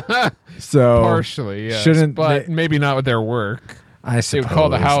 So partially, yes, but maybe not with their work. I suppose. They would call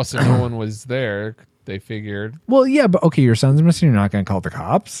the house if no one was there. They figured. Well, yeah, but okay, your son's missing. You're not going to call the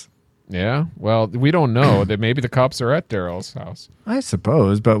cops. Yeah, well, we don't know that maybe the cops are at Daryl's house. I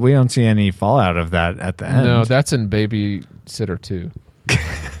suppose, but we don't see any fallout of that at the end. No, that's in Babysitter 2.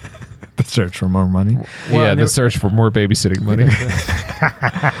 The search for more money. The search for more babysitting money.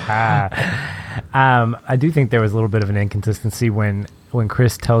 I do think there was a little bit of an inconsistency when when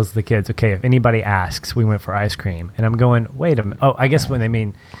Chris tells the kids, okay, if anybody asks, we went for ice cream. And I'm going, wait a minute. Oh, I guess when they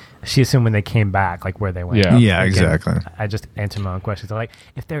mean, she assumed when they came back, like where they went. Yeah, exactly. I just answered my own questions. They're like,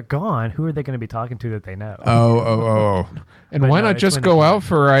 if they're gone, who are they going to be talking to that they know? Oh. And why not just go out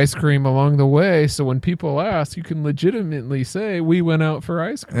for ice cream along the way? So when people ask, you can legitimately say, we went out for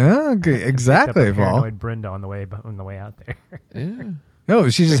ice cream. Okay, exactly, Paul. Paranoid Brenda on the way out there. Yeah. No,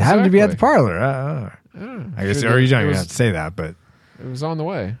 she just happened to be at the parlor. I guess, or you don't even have to say that, but it was on the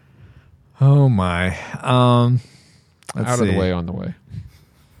way. Oh my! Out of the way, on the way.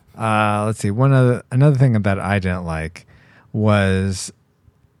 Let's see. Another thing that I didn't like was,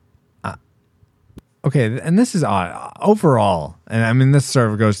 okay, and this is odd overall. And I mean, this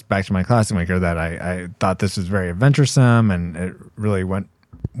sort of goes back to my classic maker that I thought this was very adventuresome and it really went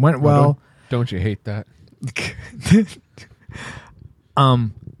well. Don't you hate that?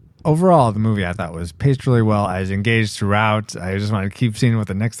 Overall, the movie I thought was paced really well. I was engaged throughout. I just wanted to keep seeing what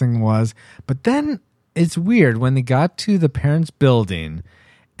the next thing was. But then it's weird when they got to the parents' building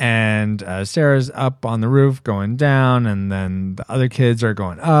and Sarah's up on the roof going down, and then the other kids are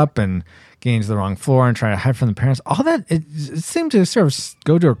going up and getting to the wrong floor and trying to hide from the parents. All that, it seemed to sort of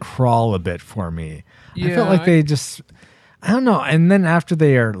go to a crawl a bit for me. Yeah, I felt like they just... I don't know. And then after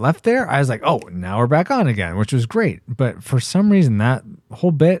they are left there, I was like, oh, now we're back on again, which was great. But for some reason, that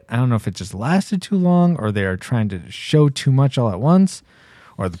whole bit, I don't know if it just lasted too long or they are trying to show too much all at once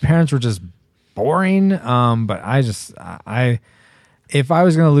or the parents were just boring. But if I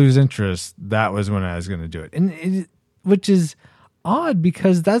was going to lose interest, that was when I was going to do it. Which is odd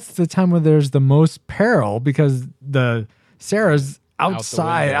because that's the time where there's the most peril because Sarah's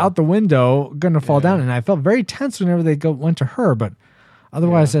outside, out the window, gonna fall down, and I felt very tense whenever they went to her. But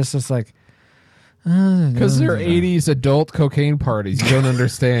otherwise, it's just like because they're '80s adult cocaine parties. You don't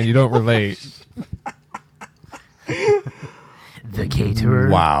understand. You don't relate. The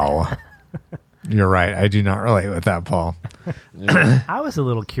caterer. Wow, you're right. I do not relate with that, Paul. I was a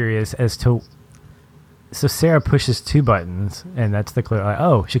little curious as to. So Sarah pushes 2 buttons, and that's the clue. Like,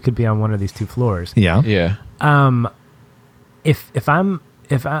 oh, she could be on one of these 2 floors. Yeah. If I'm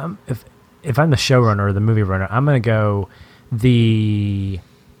the showrunner or the movie runner, I'm gonna go of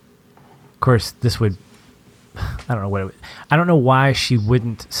course this would I don't know what it would, I don't know why she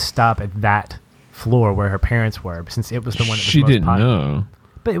wouldn't stop at that floor where her parents were, since it was the one that was she most didn't know.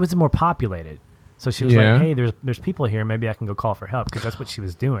 But it was more populated. So she was like, hey, there's people here, maybe I can go call for help, because that's what she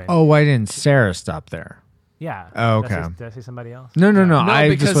was doing. Oh, why didn't Sarah stop there? Yeah. Oh, okay. Did I say somebody else? No.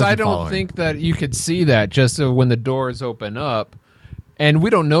 Because I don't think that you could see that just when the doors open up. And we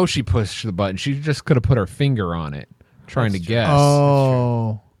don't know she pushed the button. She just could have put her finger on it, trying to guess.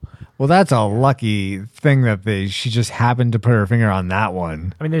 Oh. Well, that's a lucky thing that she just happened to put her finger on that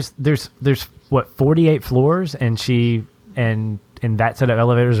one. I mean, there's what, 48 floors, and in that set of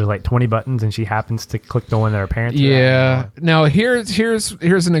elevators there's like 20 buttons, and she happens to click the one that her parents are at. Now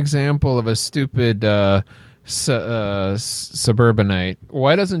here's an example of a stupid suburbanite.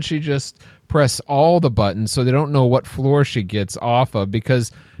 Why doesn't she just press all the buttons so they don't know what floor she gets off of?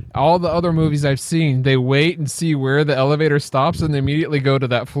 Because all the other movies I've seen, they wait and see where the elevator stops and they immediately go to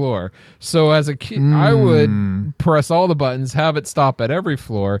that floor. So as a kid, I would press all the buttons, have it stop at every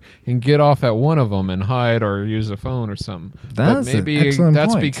floor, and get off at one of them and hide or use a phone or something. That's but maybe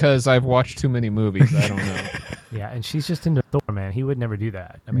that's because I've watched too many movies. I don't know. Yeah, and she's just into Thor, man. He would never do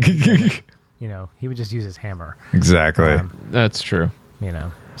that. I mean, he would just use his hammer. Exactly. That's true.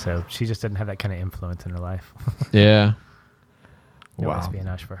 So she just didn't have that kind of influence in her life. Yeah. No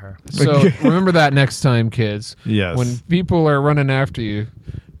espionage for her. So remember that next time, kids. Yes. When people are running after you,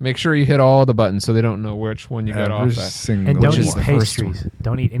 make sure you hit all the buttons so they don't know which one you got off at. And don't eat pastries.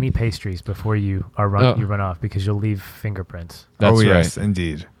 Don't eat any pastries before you run off, because you'll leave fingerprints. That's right. Yes,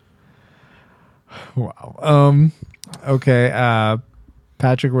 indeed. Wow. Okay.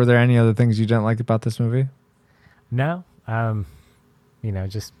 Patrick, were there any other things you didn't like about this movie? No.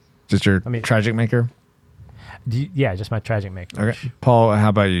 Just your tragic maker? Just my tragic maker. Okay. Paul, how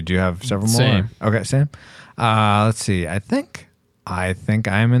about you? Do you have several more? Same. Okay, same. Let's see. I think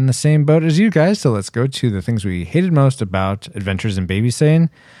I'm in the same boat as you guys, so let's go to the things we hated most about Adventures in Babysitting.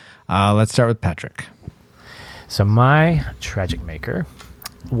 Let's start with Patrick. So my tragic maker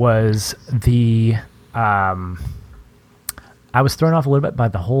was I was thrown off a little bit by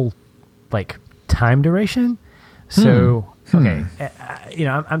the whole time duration. So okay,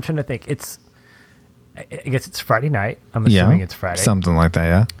 I'm trying to think. I guess it's Friday night. I'm assuming it's Friday. Something like that,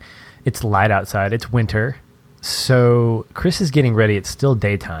 yeah. It's light outside. It's winter. So Chris is getting ready. It's still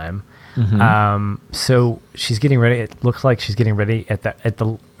daytime. Mm-hmm. So she's getting ready. It looks like she's getting ready at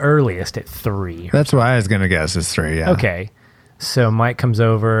the earliest at 3. That's what I was going to guess is 3, yeah. Okay. So Mike comes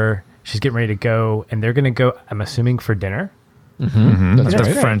over. She's getting ready to go, and they're going to go, I'm assuming, for dinner. That's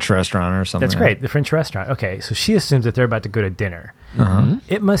a French restaurant or something. That's great. The French restaurant. Okay, so she assumes that they're about to go to dinner.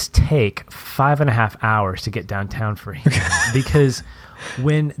 It must take 5.5 hours to get downtown for him because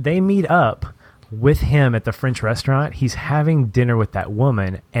when they meet up with him at the French restaurant, he's having dinner with that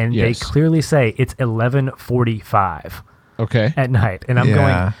woman, and they clearly say it's 11:45. Okay. At night, and I'm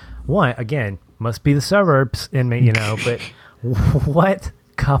going, one again must be the suburbs in me, but what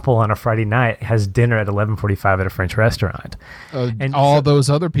couple on a Friday night has dinner at 11:45 at a French restaurant? And all those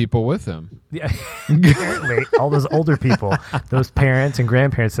other people with him. Yeah, apparently, all those older people, those parents and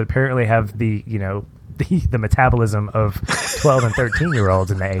grandparents that apparently have the metabolism of 12 and 13-year-olds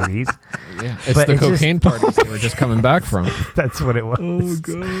in the 80s. Yeah, it's the cocaine parties they were just coming back from. That's what it was. Oh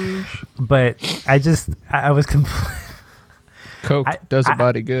gosh! But I was completely. Coke does a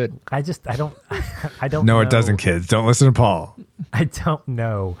body good. I don't No, know. it doesn't, kids. Don't listen to Paul. I don't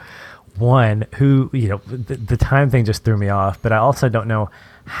know. One, who, the time thing just threw me off, but I also don't know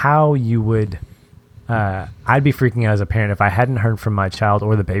how you would, I'd be freaking out as a parent if I hadn't heard from my child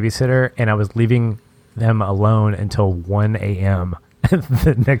or the babysitter and I was leaving them alone until 1 a.m.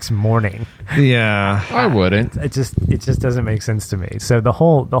 the next morning. Yeah. I wouldn't. It just doesn't make sense to me. So the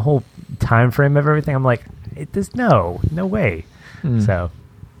whole time frame of everything, I'm like, there's no way. So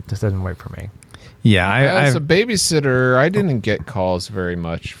it just doesn't work for me. Yeah, as a babysitter, I didn't get calls very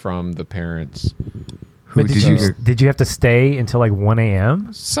much from the parents. But did you have to stay until like 1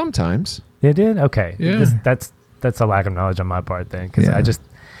 a.m.? Sometimes. You did? Okay. Yeah. That's a lack of knowledge on my part then, because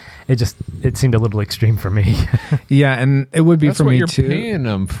it seemed a little extreme for me. Yeah, and it would be That's for what me you're too. paying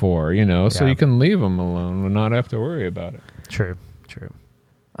them for, so you can leave them alone and not have to worry about it. True.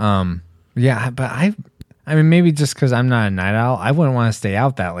 Yeah, but I mean, maybe just because I'm not a night owl, I wouldn't want to stay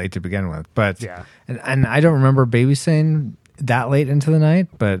out that late to begin with. But and I don't remember babysitting that late into the night,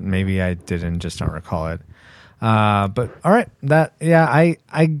 but maybe I did and just don't recall it. But all right,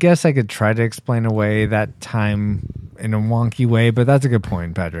 I guess I could try to explain away that time in a wonky way, but that's a good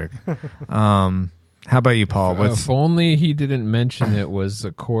point, Patrick. How about you, Paul? If only he didn't mention it was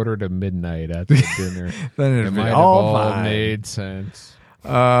 1:45 to midnight at the dinner. Then it might have all made sense.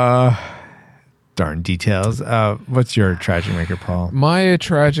 Darn details. What's your tragic maker, Paul? My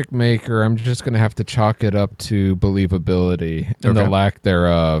tragic maker, I'm just going to have to chalk it up to believability and the lack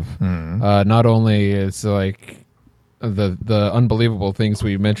thereof. Not only is like the unbelievable things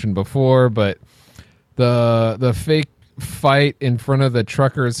we mentioned before, but the fake fight in front of the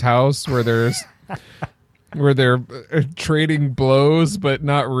trucker's house where they're trading blows, but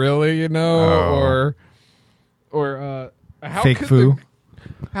not really, or how fake foo.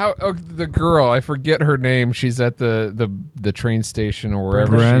 The girl, I forget her name. She's at the train station or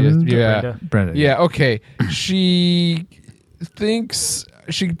wherever she is. Yeah, Brenda. Yeah. Okay. She thinks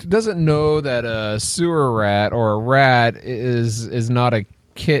she doesn't know that a sewer rat or a rat is not a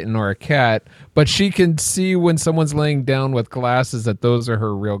kitten or a cat, but she can see when someone's laying down with glasses that those are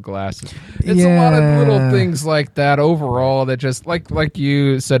her real glasses. It's a lot of little things like that overall that just like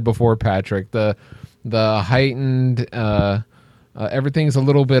you said before, Patrick, the heightened everything's a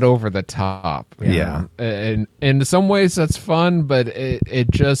little bit over the top. Yeah. And in some ways that's fun, but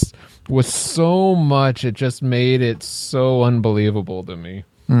it just was so much, it just made it so unbelievable to me.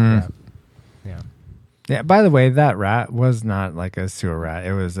 Yeah, by the way, that rat was not like a sewer rat.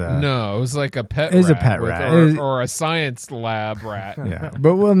 It was no, it was like a pet rat. It was a pet rat. Or a science lab rat. Yeah.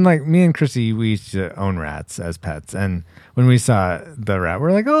 But when like me and Chrissy, we used to own rats as pets. And when we saw the rat,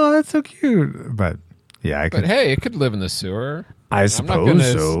 we're like, oh, that's so cute. But yeah, But hey, it could live in the sewer. I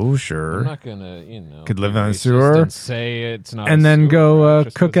suppose so, sure. I'm not gonna, could live in the sewer and say it's not, and then go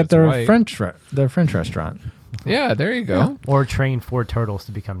cook at their French restaurant. Yeah, there you go. Or train 4 turtles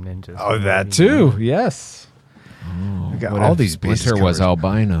to become ninjas. Oh, that too. Yes. Oh, we got all these bases Splinter was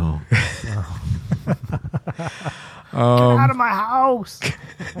albino. Get out of my house.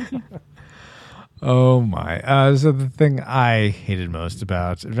 Oh my. So the thing I hated most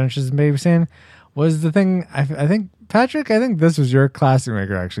about Adventures in Babysitting was the thing I think, Patrick, I think this was your classic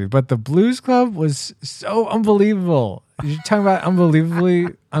maker actually, but the Blues Club was so unbelievable. You're talking about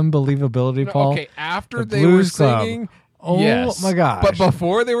unbelievability, Paul. Okay, after the they Blues were singing, oh yes. My gosh. But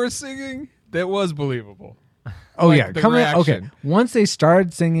before they were singing, that was believable. Oh like yeah, okay. Once they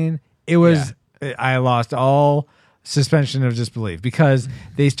started singing, it was I lost all suspension of disbelief because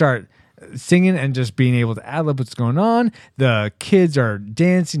they start singing and just being able to ad-lib what's going on. The kids are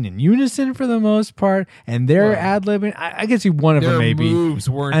dancing in unison for the most part, and they're ad-libbing. I can see one of them maybe. Their moves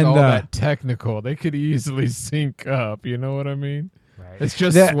weren't all that technical. They could easily sync up. You know what I mean? Right. It's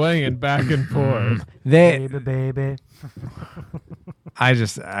just swinging back and forth. Baby.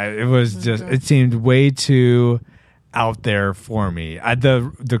 it seemed way too out there for me.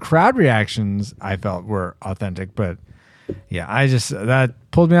 The crowd reactions I felt were authentic, but yeah, that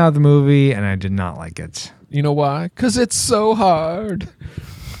pulled me out of the movie, and I did not like it. You know why? Because it's so hard.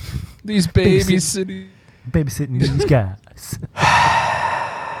 These babysitting these guys.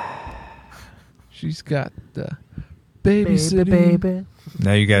 She's got the babysitting. Baby.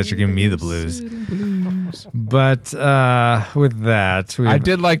 Now you guys are giving me the blues. But with that, I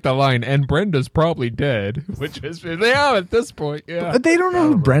did like the line, and Brenda's probably dead, which is they are at this point. Yeah, but they don't know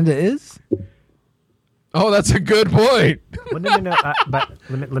who Brenda is. Oh, that's a good point. Well, no. But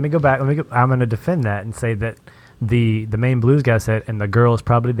let me go back. I'm going to defend that and say that the main blues guy said, and the girl is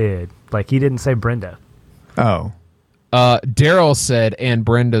probably dead. Like, he didn't say Brenda. Oh. Daryl said, and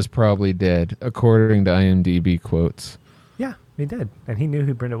Brenda's probably dead, according to IMDb quotes. Yeah, he did. And he knew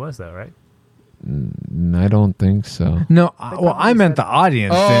who Brenda was, though, right? I don't think so. No, I meant the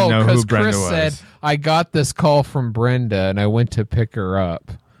audience didn't know who Brenda was. Chris said, I got this call from Brenda, and I went to pick her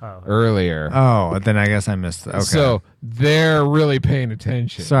up earlier. Oh, then I guess I missed it. Okay. So they're really paying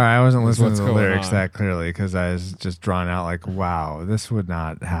attention. Sorry, I wasn't listening to the lyrics that clearly because I was just drawn out like, wow, this would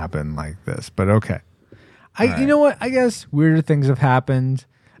not happen like this. But okay. You know what? I guess weirder things have happened.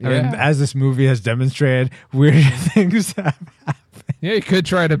 Yeah. I mean, as this movie has demonstrated, weirder things have happened. Yeah, you could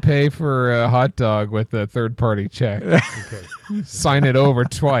try to pay for a hot dog with a third-party check. Sign it over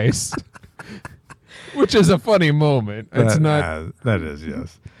twice. Which is a funny moment. It's not. That is,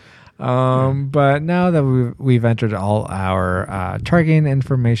 yes. But now that we've entered all our targeting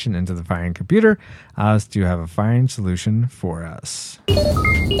information into the firing computer, Alice, do you have a firing solution for us?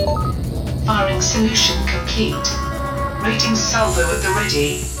 Firing solution complete. Rating salvo at the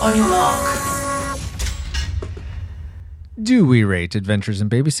ready. On your mark. Do we rate Adventures in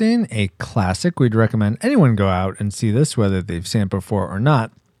Babysitting a classic? We'd recommend anyone go out and see this, whether they've seen it before or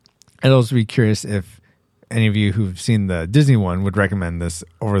not. I'd also be curious if any of you who've seen the Disney one would recommend this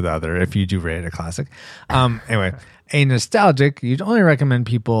over the other, if you do rate it a classic. Anyway, a nostalgic, you'd only recommend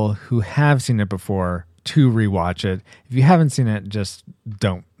people who have seen it before to rewatch it. If you haven't seen it, just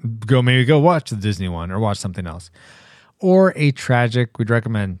don't go. Maybe go watch the Disney one or watch something else. Or a tragic, we'd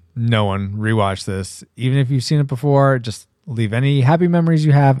recommend no one rewatch this. Even if you've seen it before, just leave any happy memories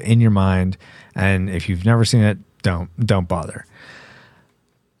you have in your mind. And if you've never seen it, don't bother.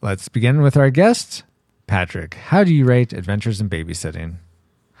 Let's begin with our guest, Patrick. How do you rate Adventures in Babysitting?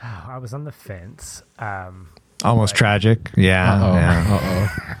 Oh, I was on the fence. Almost tragic. Yeah.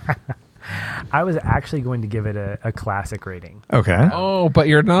 I was actually going to give it a classic rating. Okay. Oh, but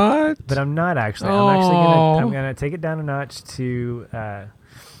you're not? But I'm not actually. I'm gonna take it down a notch to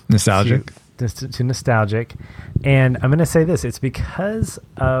nostalgic. To nostalgic. And I'm going to say this. It's because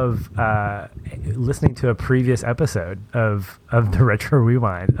of listening to a previous episode of the Retro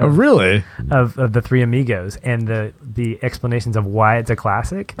Rewind. Really? Of the Three Amigos and the explanations of why it's a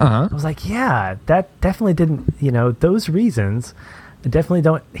classic. I was like, yeah, that definitely didn't, those reasons definitely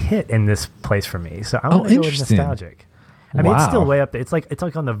don't hit in this place for me. So I'm going to go with nostalgic. I mean, it's still way up there. It's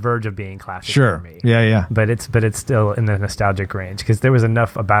like on the verge of being classic for me. Yeah. But it's still in the nostalgic range because there was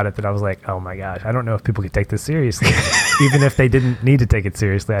enough about it that I was like, oh my gosh, I don't know if people could take this seriously. Even if they didn't need to take it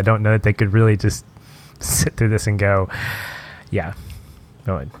seriously, I don't know that they could really just sit through this and go, yeah.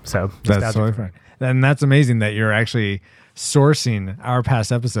 So that's totally fine. And that's amazing that you're actually sourcing our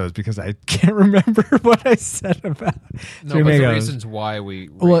past episodes because I can't remember what I said about. No, but the reasons why we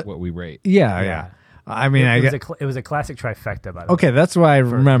rate what we rate. Yeah. I mean, it was a classic trifecta, by the way. Okay, that's what I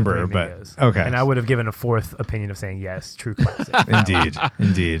remember, but okay. And I would have given a fourth opinion of saying yes, true classic.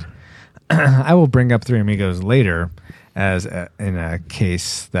 Indeed. I will bring up Three Amigos later as in a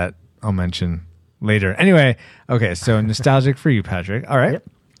case that I'll mention later. Anyway, okay, so nostalgic for you, Patrick. All right.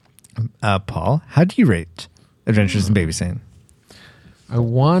 Yep. Paul, how do you rate Adventures in Babysitting? I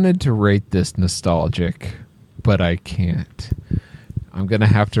wanted to rate this nostalgic, but I can't. I'm going to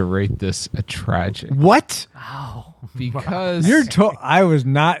have to rate this a tragic. What? Oh, because I was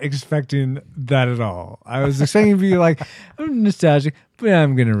not expecting that at all. I was expecting to be like, I'm nostalgic, but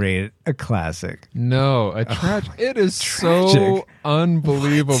I'm going to rate it a classic. No, a tragic. It is tragic. So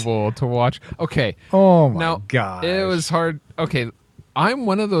unbelievable to watch. Okay. Oh my God. It was hard. Okay. I'm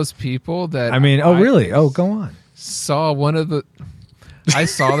one of those people that really? Oh, go on. I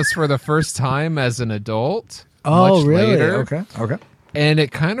saw this for the first time as an adult. Oh, much really? Later. Okay. And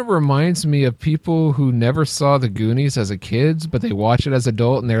it kind of reminds me of people who never saw the Goonies as a kid, but they watch it as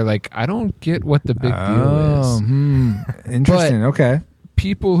adult and they're like, I don't get what the big deal is. Interesting. Okay.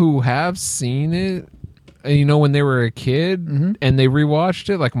 People who have seen it, when they were a kid and they rewatched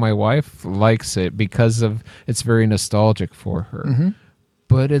it, like my wife likes it because of it's very nostalgic for her.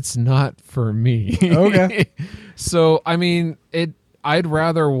 but it's not for me. Okay. So, I mean, I'd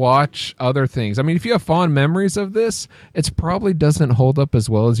rather watch other things. I mean, if you have fond memories of this, it probably doesn't hold up as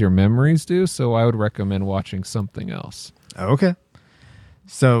well as your memories do. So I would recommend watching something else. Okay.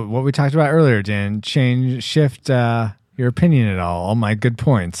 So what we talked about earlier, Dan, shift your opinion at all my good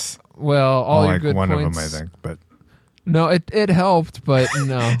points. Well, all your good one points. of them, I think. But no, it helped, but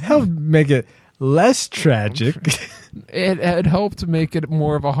no. Helped make it less tragic. It helped make it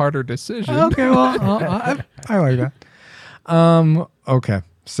more of a harder decision. Okay, well, I like that. Okay,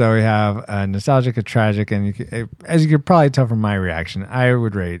 so we have a nostalgic, a tragic, and as you could probably tell from my reaction, I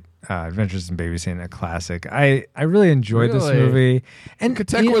would rate Adventures in Babysitting a classic. I really enjoyed this movie. And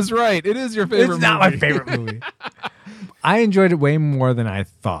Katek was right. It is your favorite movie. It's not my favorite movie. I enjoyed it way more than I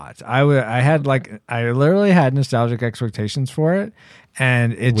thought. I literally had nostalgic expectations for it,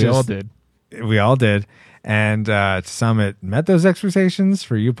 and we all did. And to some, it met those expectations.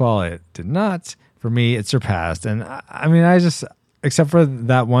 For you, Paul, it did not. For me, it surpassed. And I mean, except for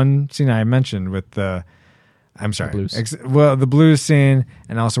that one scene I mentioned with the blues scene,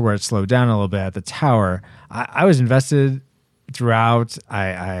 and also where it slowed down a little bit at the tower. I was invested throughout.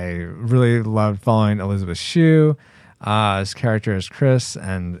 I really loved following Elizabeth Shue, his character as Chris,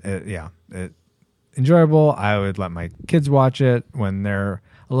 and it enjoyable. I would let my kids watch it when they're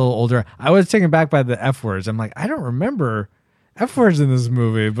a little older. I was taken back by the F words. I'm like, I don't remember F words in this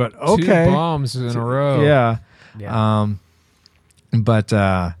movie, but okay. 2 bombs in a row. Yeah.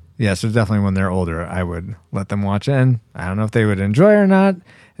 So definitely when they're older, I would let them watch it. And I don't know if they would enjoy it or not.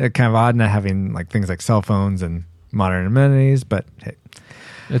 It's kind of odd not having like things like cell phones and modern amenities, but hey.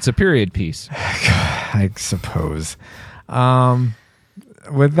 It's a period piece. I suppose.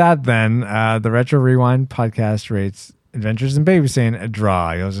 With that, then, the Retro Rewind podcast rates Adventures in Babysitting a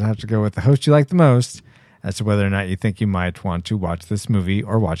draw. You'll just have to go with the host you like the most as to whether or not you think you might want to watch this movie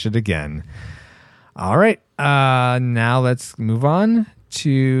or watch it again. All right. Now let's move on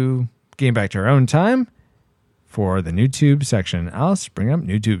to getting back to our own time for the NewTube section. Alice, bring up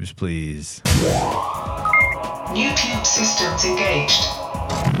NewTubes, please. NewTube systems engaged.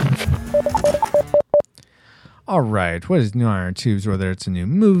 All right. What is new on our tubes? Whether it's a new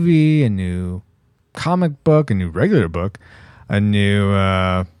movie, a new comic book, a new regular book, a new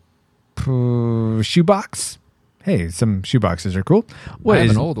shoebox. Hey, some shoeboxes are cool. I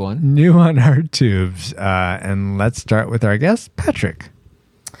have an old one. New on our tubes? And let's start with our guest, Patrick.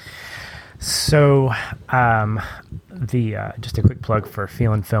 So, just a quick plug for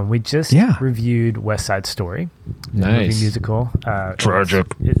Feelin' Film. We just reviewed West Side Story, the movie musical. Tragic.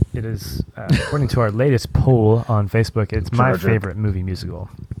 It is, according to our latest poll on Facebook, it's my favorite movie musical.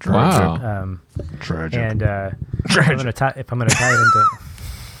 Wow. Tragic. And if I'm going to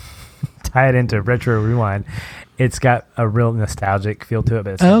tie it into Retro Rewind, it's got a real nostalgic feel to it,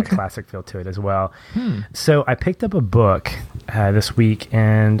 but it's got a classic feel to it as well. So I picked up a book this week,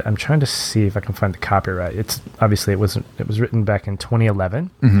 and I'm trying to see if I can find the copyright. It's obviously it was written back in 2011,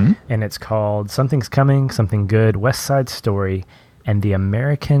 and it's called Something's Coming, Something Good: West Side Story and the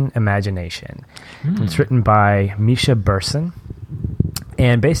American Imagination. It's written by Misha Burson,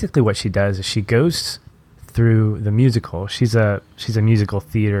 and basically what she does is she goes through the musical. She's a musical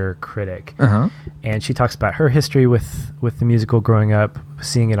theater critic, and she talks about her history with the musical growing up,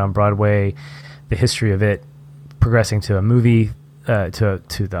 seeing it on Broadway, the history of it progressing to a movie, to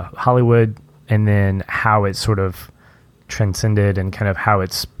the Hollywood, and then how it's sort of transcended and kind of how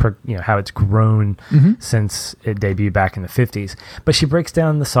it's grown since it debuted back in the 50s. But she breaks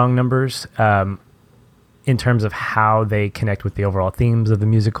down the song numbers in terms of how they connect with the overall themes of the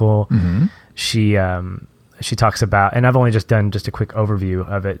musical. She talks about, and I've only just done just a quick overview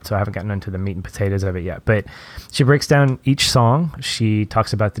of it, so I haven't gotten into the meat and potatoes of it yet, but she breaks down each song. She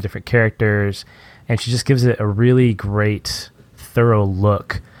talks about the different characters, and she just gives it a really great, thorough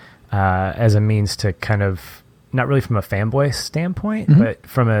look as a means to kind of, not really from a fanboy standpoint, but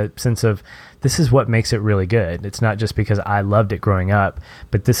from a sense of, this is what makes it really good. It's not just because I loved it growing up,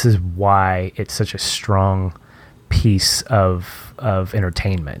 but this is why it's such a strong piece of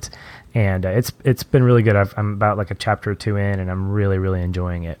entertainment. And it's been really good. I'm about like a chapter or 2 in, and I'm really, really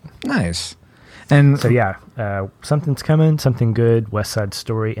enjoying it. Nice. And so Something's Coming, Something Good, West Side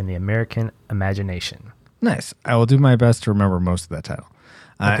Story, and the American Imagination. Nice. I will do my best to remember most of that title.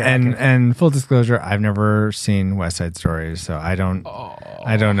 And full disclosure, I've never seen West Side Story, so I don't know.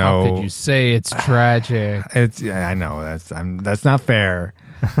 How could you say it's tragic? I know that's not fair.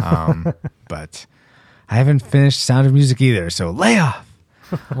 But I haven't finished Sound of Music either, so lay off.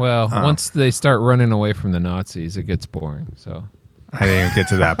 Well, once they start running away from the Nazis, it gets boring. So I didn't even get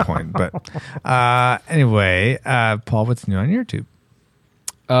to that point. But anyway, Paul, what's new on your tube?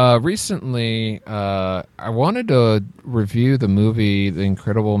 Recently, I wanted to review the movie The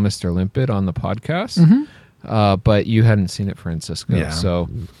Incredible Mr. Limpet on the podcast, but you hadn't seen it, Francisco. So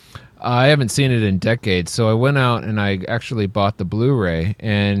I haven't seen it in decades. So I went out and I actually bought the Blu-ray.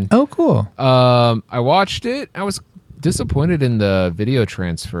 And oh, cool. I watched it. I was disappointed in the video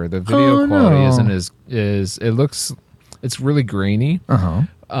transfer. The video quality isn't it's really grainy for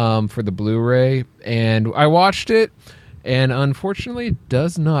the Blu-ray. And I watched it, and unfortunately it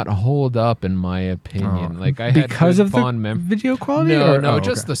does not hold up in my opinion. Like I had because of fond the video quality? No,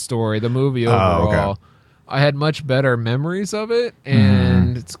 just the story, the movie overall. I had much better memories of it,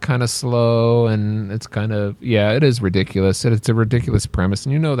 and it's kind of slow, and it's kind of, it is ridiculous. It's a ridiculous premise,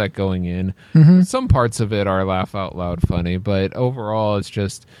 and you know that going in. Some parts of it are laugh out loud funny, but overall it's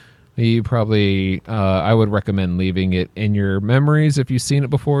just, you probably, I would recommend leaving it in your memories if you've seen it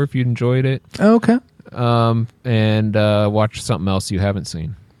before, if you enjoyed it. Okay. And watch something else you haven't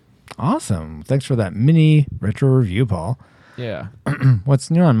seen. Awesome. Thanks for that mini retro review, Paul. Yeah.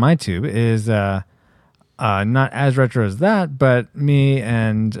 What's new on my tube is not as retro as that, but me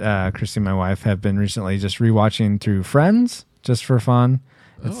and Christy, my wife, have been recently just rewatching through Friends just for fun.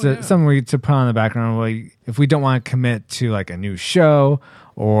 It's something we to put on the background. Like, if we don't want to commit to like a new show,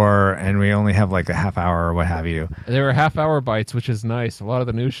 and we only have like a half hour or what have you. There are half-hour bites, which is nice. A lot of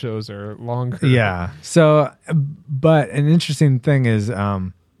the new shows are longer. Yeah. So, but an interesting thing is,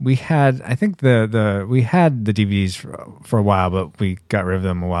 we had, I think we had the DVDs for a while, but we got rid of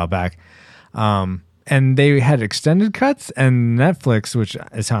them a while back. And they had extended cuts, and Netflix, which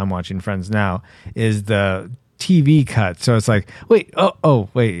is how I'm watching Friends now, is the TV cut. So it's like, this is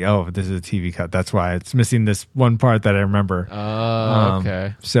a TV cut. That's why it's missing this one part that I remember.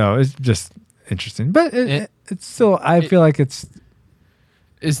 Okay. So it's just interesting, but it's still, I feel like it's.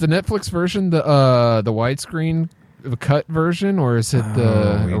 Is the Netflix version the widescreen cut version, or is it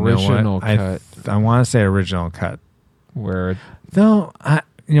the original cut? I want to say original cut. Where? No,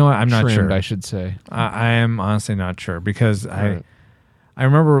 you know what? I'm not sure. I should say. I am honestly not sure because I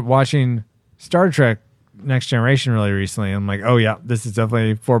remember watching Star Trek Next Generation really recently. I'm like, oh yeah, this is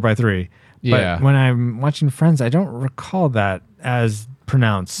definitely 4:3. Yeah. But when I'm watching Friends, I don't recall that as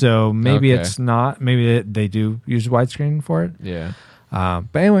pronounced. So maybe it's not. Maybe they do use widescreen for it. Yeah.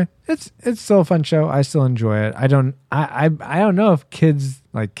 But anyway, it's still a fun show. I still enjoy it. I don't know if kids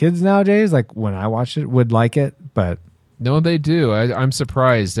nowadays, like when I watch it, would like it, but. No, they do. I'm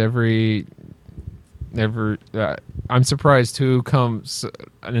surprised I'm surprised who comes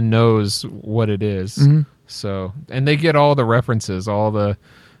and knows what it is. So, and they get all the references, all the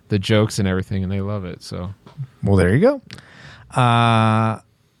jokes and everything, and they love it. So, well, there you go. I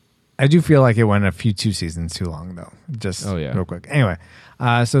do feel like it went a few 2 seasons too long, though. Just real quick. Anyway,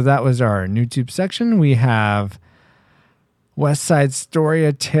 so that was our NewTube section. We have West Side Story,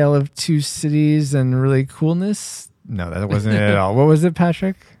 A Tale of Two Cities and Really Coolness. No, that wasn't it at all. What was it,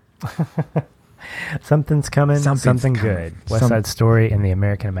 Patrick? Something's coming, something good. West Side Story and the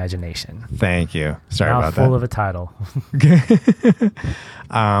American Imagination. Thank you. Sorry about that. Mouthful of a title.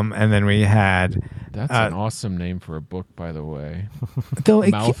 And then we had... That's an awesome name for a book, by the way.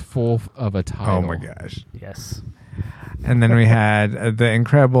 Mouthful of a title. Oh my gosh. Yes. And then we had The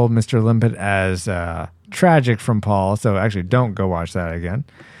Incredible Mr. Limpet as Tragic from Paul. So actually, don't go watch that again.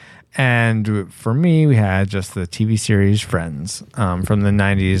 And for me, we had just the TV series Friends from the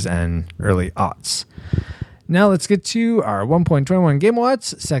 90s and early aughts. Now let's get to our 1.21 Game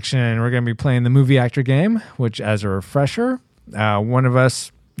Watts section. We're going to be playing the movie actor game, which, as a refresher, one of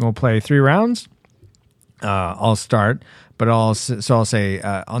us will play 3 rounds. I'll start, but I'll say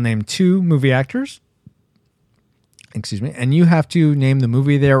I'll name 2 movie actors. Excuse me, and you have to name the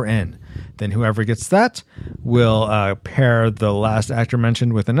movie they're in. Then whoever gets that will pair the last actor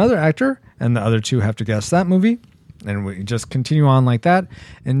mentioned with another actor, and the other 2 have to guess that movie. And we just continue on like that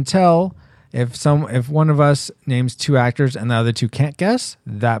until if one of us names 2 actors and the other 2 can't guess,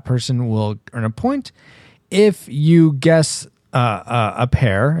 that person will earn a point. If you guess a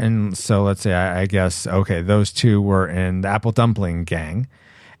pair, and so let's say I guess, okay, those 2 were in the Apple Dumpling Gang,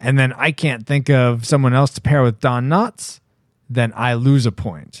 and then I can't think of someone else to pair with Don Knotts, then I lose a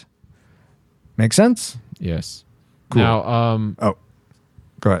point. Make sense? Yes. Cool. Now,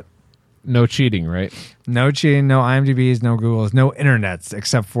 go ahead. No cheating, right? No cheating, no IMDb's, no Google's, no internets,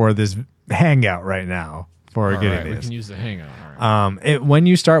 except for this Hangout right now for getting these. We can use the Hangout. All right. When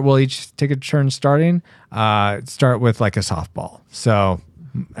you start, we'll each take a turn starting. Start with like a softball. So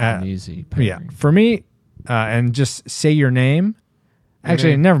easy. Yeah. For me, and just say your name.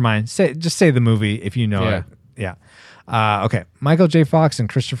 Actually, never mind. Just say the movie if you know it. Yeah. Okay. Michael J. Fox and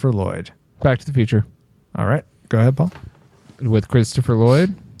Christopher Lloyd. Back to the Future. All right. Go ahead, Paul. With Christopher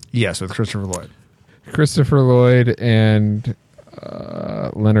Lloyd. Yes, with Christopher Lloyd. Christopher Lloyd and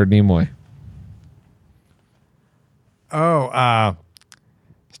Leonard Nimoy. Oh,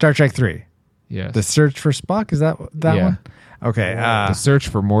 Star Trek 3. Yes. The Search for Spock? Is that one? Okay. The Search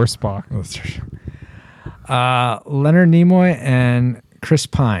for More Spock. Leonard Nimoy and Chris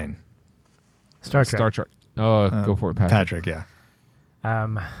Pine. Star Trek. Oh, go for it, Patrick. Yeah.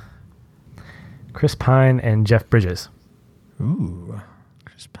 Chris Pine and Jeff Bridges. Ooh.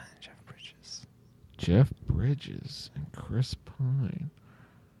 Chris Pine and Jeff Bridges. Jeff Bridges and Chris Pine.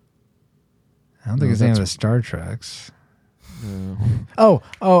 I don't think it's any of the Star Treks. No.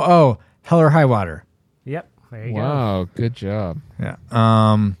 Oh. Hell or High Water. Yep. There you go. Wow, good job. Yeah.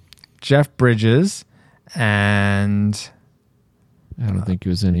 Jeff Bridges and... I don't think he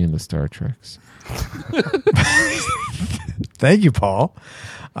was any in the Star Treks. Thank you, Paul.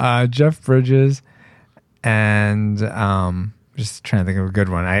 Jeff Bridges and just trying to think of a good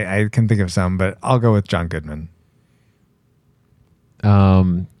one. I can think of some, but I'll go with John Goodman.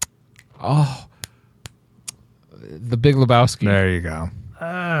 The Big Lebowski. There you go.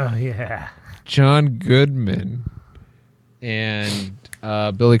 Oh, yeah. John Goodman and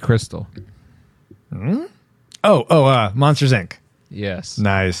Billy Crystal. Monsters, Inc. Yes.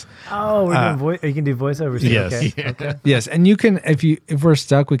 Nice. Oh, you can do voiceovers. Yes. Okay. Yeah. Okay. Yes, and you can if we're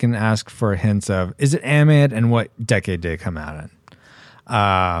stuck, we can ask for hints of is it animated and what decade did it come out in.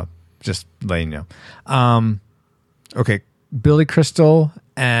 Just letting you know. Okay, Billy Crystal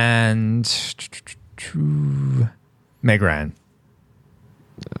and Meg Ryan.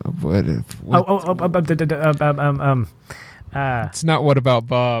 It's not What About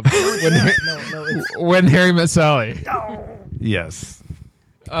Bob. When Harry Met Sally. Yes.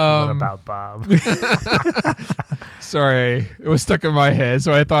 What about Bob? Sorry, it was stuck in my head,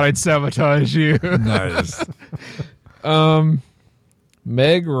 so I thought I'd sabotage you. Nice.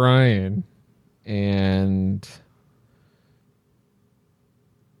 Meg Ryan and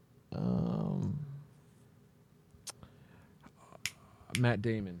Matt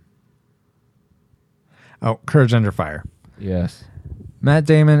Damon. Oh, Courage Under Fire. Yes. Matt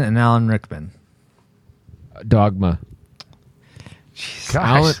Damon and Alan Rickman. Dogma.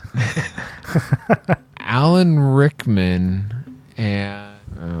 Gosh. Alan Rickman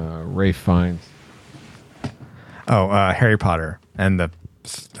and Ray Fiennes. Oh, Harry Potter and the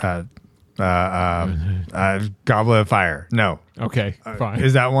Goblet of Fire. No. Okay, fine.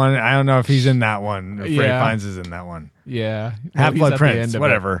 Is that one? I don't know if he's in that one. If Ray Yeah. Fiennes is in that one. Yeah. Half-Blood Prince.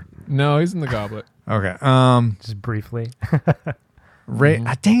 Whatever. No, he's in the Goblet. Okay. Just briefly. Ray.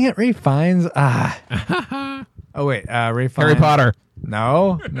 Dang it, Ray Fiennes. Oh wait, Ray Fiennes. Harry Potter.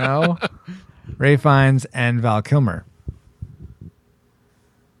 No. Ray Fiennes and Val Kilmer.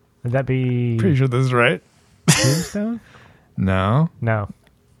 Would that be Pretty sure this is right. Tombstone? No. No.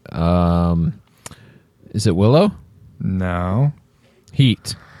 Is it Willow? No.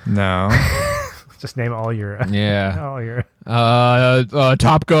 Heat. No. Just name all your Yeah. all your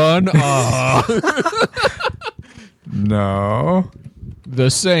Top Gun. No.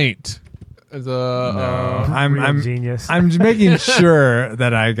 The Saint. No. I'm genius. I'm just making sure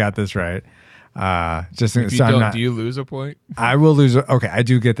that I got this right. Just If you so I'm don't, not. do you lose a point? I will lose. Okay, I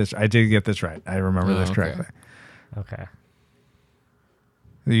do get this. I did get this right. I remember this okay. correctly. Okay.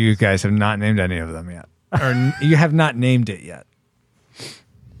 You guys have not named any of them yet, or you have not named it yet,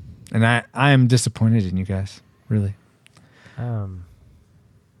 and I am disappointed in you guys. Really.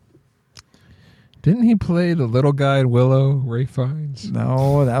 Didn't he play the little guy in Willow, Ray Fiennes?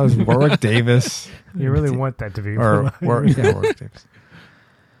 No, that was Warwick Davis. You really want that to be Warwick Davis.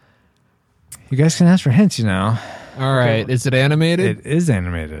 You guys can ask for hints, you know. All right. Is it animated? It is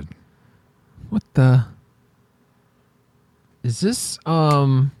animated. What the? Is this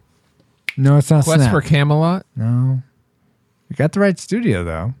No, it's not. Quest Snap. for Camelot? No. You got the right studio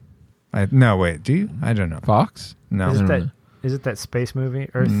though. No, wait. Do you? I don't know. Fox? No. Is it that space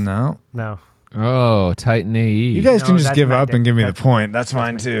movie? Earth? No. No. Oh, Titan AE. You guys can just that's give Matt up and give me the Damon. point. That's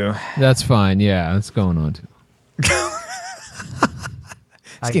fine too. That's fine. Yeah, that's going on too.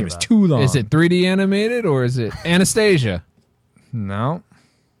 This game is too long. Is it 3D animated or is it Anastasia? No.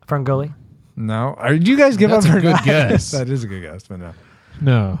 Ferngully? No. Did you guys give That's up? a good guess. That is a good guess, but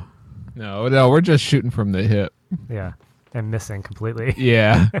no. No, we're just shooting from the hip. Yeah. And missing completely.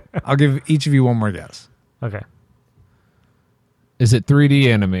 Yeah. I'll give each of you one more guess. Okay. Is it 3D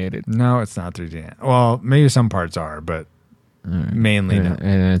animated? No, it's not 3D. Well, maybe some parts are, but mainly no.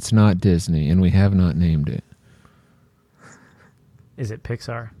 And it's not Disney, and we have not named it. Is it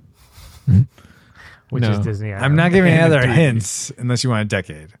Pixar? Which No. is Disney. I'm not giving any other hints unless you want a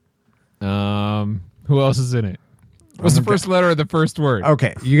decade. Who else is in it? What's the first letter of the first word?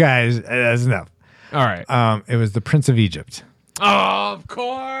 Okay, you guys, that's enough. All right. It was the Prince of Egypt. Oh, of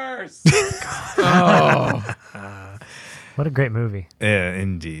course. Oh. What a great movie. Yeah,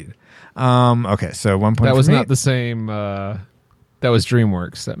 indeed. Okay, so 1 point. That was for me. not the same. That was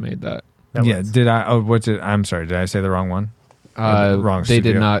DreamWorks that made that. Did I? Oh, what's it? I'm sorry. Did I say the wrong one? Wrong. They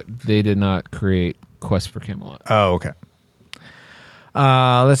studio? did not. They did not create Quest for Camelot. Oh, okay.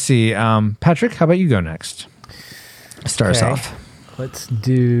 Let's see. Patrick, how about you go next? Start us off. Let's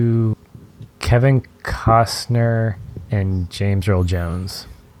do Kevin Costner and James Earl Jones.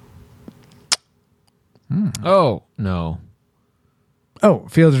 Oh no. Oh,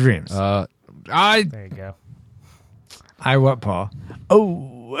 Field of Dreams. There you go. I what, Paul?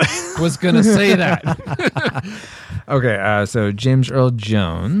 Oh, was gonna say that. Okay. So James Earl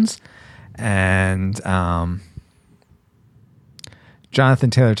Jones and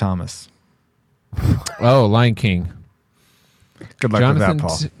Jonathan Taylor Thomas. Oh, Lion King. Good luck with that,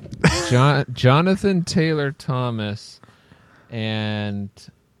 Paul. Jonathan Taylor Thomas and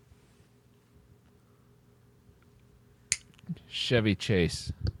Chevy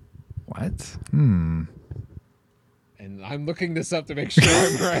Chase. What? And I'm looking this up to make sure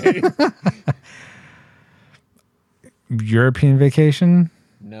I'm right. European Vacation?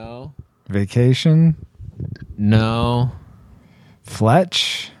 No. Vacation? No.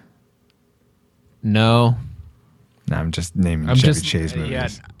 Fletch? No. No, I'm just naming Chevy Chase movies. Yeah,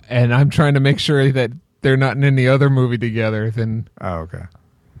 and I'm trying to make sure that they're not in any other movie together. Then. Oh, okay.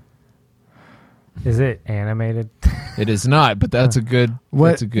 Is it animated? It is not, but that's a good.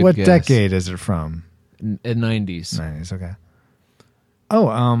 What that's a good what guess. decade is it from? 90s. 90s. Okay.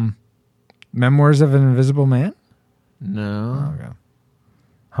 Oh, Memoirs of an Invisible Man. No. Oh, okay.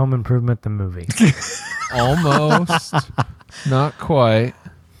 Home Improvement, the movie. Almost. Not quite.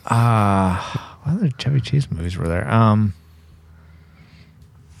 What other Chevy Chase movies were there?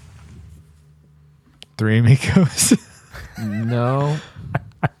 Three Amigos. No.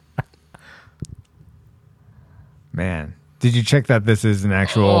 Man, did you check that this is an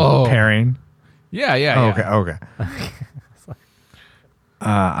actual pairing? Yeah. Okay.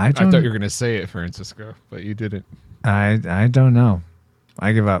 I thought you were going to say it, Francisco, but you didn't. I don't know.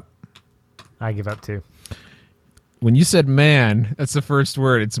 I give up. I give up too. When you said man, that's the first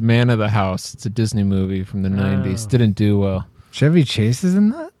word. It's Man of the House. It's a Disney movie from the 90s. Didn't do well. Chevy Chase is in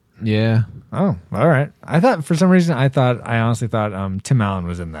that? Yeah. Oh, all right. I thought for some reason I honestly thought Tim Allen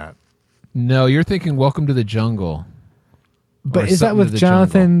was in that. No, you're thinking Welcome to the Jungle. But is that with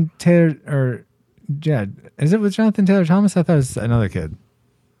Jonathan Taylor is it with Jonathan Taylor Thomas? I thought it was another kid.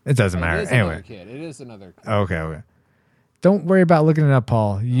 It doesn't matter. Anyway. It is another kid. Okay. Don't worry about looking it up,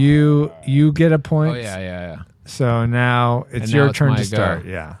 Paul. You get a point. Oh yeah. So now it's your turn to start.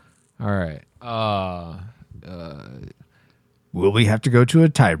 Yeah. All right. Will we have to go to a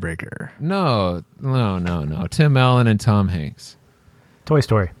tiebreaker? No. Tim Allen and Tom Hanks. Toy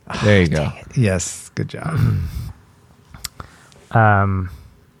Story. There you go. Yes. Good job.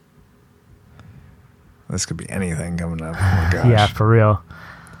 This could be anything coming up. Oh my gosh. Yeah, for real.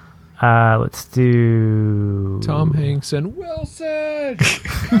 Let's do Tom Hanks and Wilson.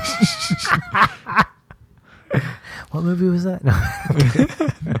 What movie was that? No.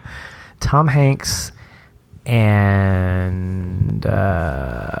 Tom Hanks and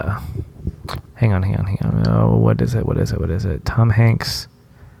hang on. Oh, what is it? Tom Hanks.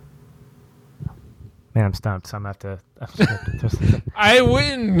 Man, I'm stumped, so I'm gonna have to I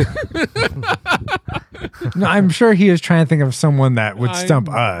win. No, I'm sure he is trying to think of someone that would stump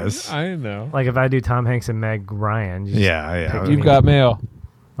us. I know. Like if I do Tom Hanks and Meg Ryan. Yeah. You've got mail.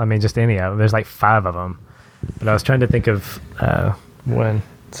 I mean, just any of them. There's like 5 of them. But I was trying to think of one.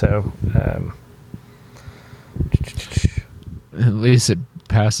 So at least it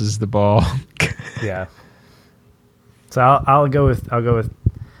passes the ball. yeah. So I'll go with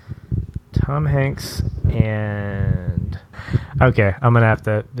Tom Hanks and okay, I'll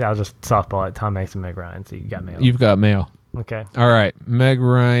just softball it. Tom Hanks and Meg Ryan. So you got mail. You've got mail. Okay. All right, Meg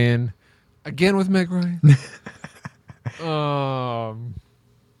Ryan. Again with Meg Ryan.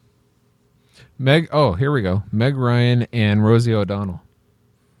 Here we go. Meg Ryan and Rosie O'Donnell.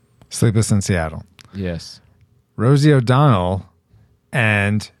 Sleepless in Seattle. Yes. Rosie O'Donnell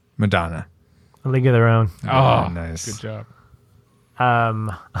and Madonna. A League of Their Own. Oh, nice. Good job. I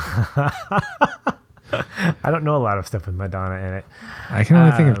don't know a lot of stuff with Madonna in it. I can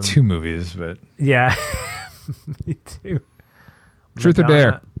only think of 2 movies, but yeah, me too. Truth or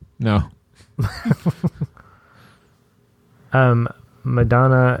Dare? No.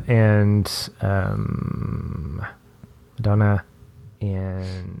 Madonna and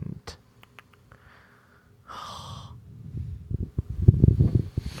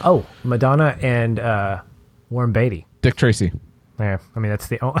Oh, Madonna and Warren Beatty. Dick Tracy. Yeah, I mean that's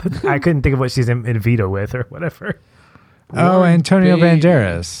the only, I couldn't think of what she's in Vito with or whatever. Warren Antonio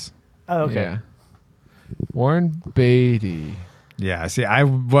Banderas. Oh, okay. Yeah. Warren Beatty. Yeah, see, I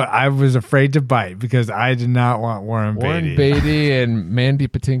was afraid to bite because I did not want Warren Beatty. Warren Beatty and Mandy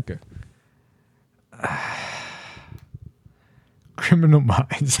Patinkin. Criminal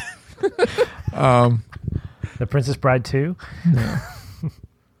Minds. The Princess Bride 2? No.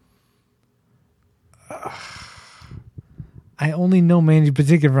 I only know Mandy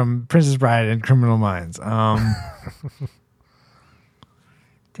Patinkin from Princess Bride and Criminal Minds. Dang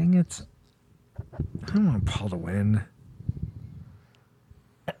it. I don't want Paul to win.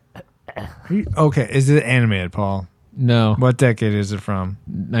 Okay, is it animated, Paul? No. What decade is it from?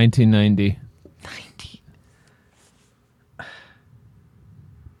 1990. 90.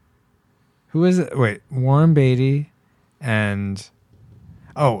 Who is it? Wait, Warren Beatty and...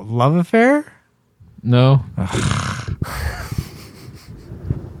 Oh, Love Affair? No.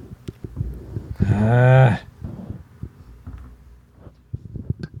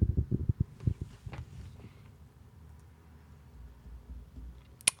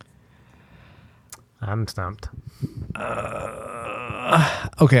 I'm stumped.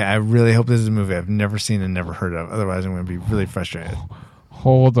 Okay, I really hope this is a movie I've never seen and never heard of. Otherwise, I'm going to be really frustrated.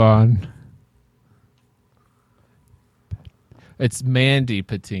 Hold on. It's Mandy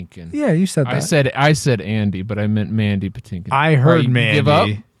Patinkin. Yeah, you said that. I said Andy, but I meant Mandy Patinkin. I heard Mandy. Give up?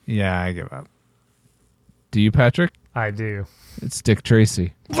 Yeah, I give up. Do you, Patrick? I do. It's Dick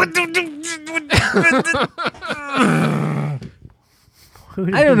Tracy. I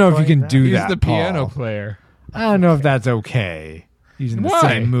don't know if you can do that. He's the Paul. piano player. I don't know if that's okay. Using the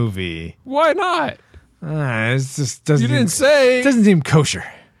same movie. Why not? It just doesn't. You didn't say. It doesn't seem kosher.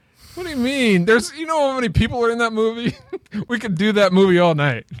 What do you mean? You know how many people are in that movie? We could do that movie all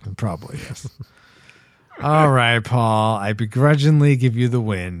night. Probably, yes. All right, Paul. I begrudgingly give you the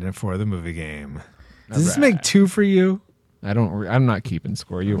win for the movie game. Does this make 2 for you? I'm not keeping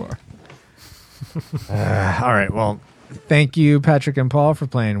score. You are. All right. Well, thank you, Patrick and Paul, for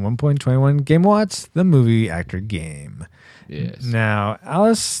playing 1.21 Game Watts, the movie actor game. Yes. Now,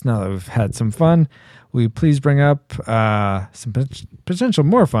 Alice, now that we've had some fun, will you please bring up some potential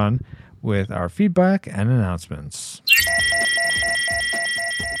more fun with our feedback and announcements?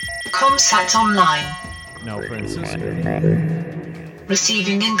 Comsat online. No, Francisco.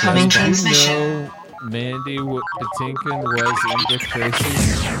 Receiving incoming transmission. No, Mandy Patinkin was in Dick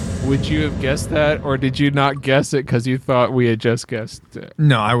Tracy. Would you have guessed that, or did you not guess it because you thought we had just guessed it?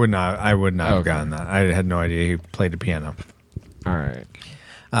 No, I would not. I would not have gotten that. I had no idea he played the piano. All right.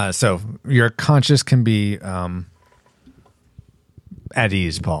 So your conscience can be at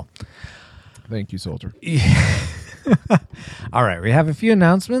ease, Paul. Thank you, soldier. All right, we have a few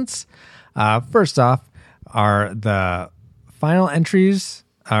announcements. First off, are the final entries,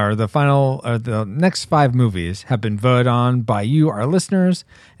 or the next 5 movies have been voted on by you, our listeners.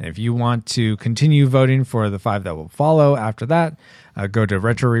 And if you want to continue voting for the 5 that will follow after that, go to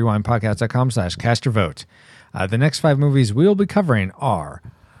retrorewindpodcast.com/cast your vote. The next 5 movies we will be covering are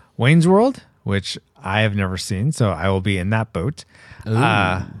Wayne's World, which I have never seen, so I will be in that boat.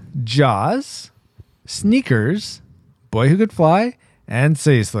 Jaws, Sneakers, Boy Who Could Fly, and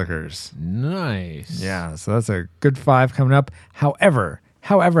City Slickers. Nice. Yeah, so that's a good 5 coming up. However.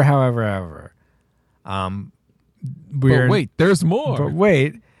 But wait, there's more. But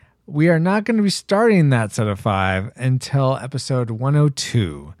wait, we are not going to be starting that set of 5 until episode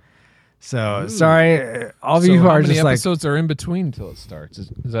 102. So sorry, all of you who are just like... how many episodes are in between until it starts? Is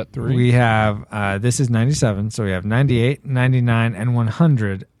that 3? We have, this is 97, so we have 98, 99, and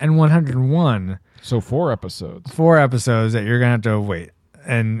 100, and 101. So 4 episodes. 4 episodes that you're going to have to wait.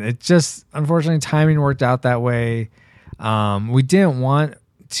 And it just, unfortunately, timing worked out that way. We didn't want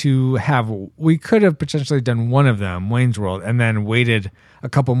to we could have potentially done one of them, Wayne's World, and then waited a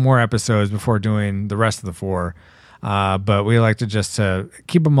couple more episodes before doing the rest of the 4. But we like to just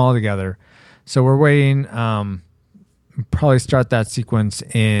keep them all together. So we're waiting, probably start that sequence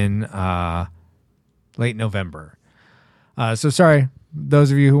in late November. So sorry,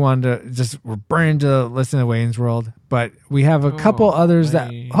 those of you who wanted to were burning to listen to Wayne's World, but we have a couple others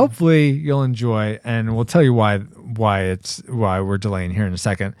that hopefully you'll enjoy, and we'll tell you why we're delaying here in a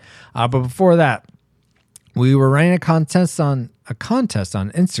second. But before that, we were running a contest on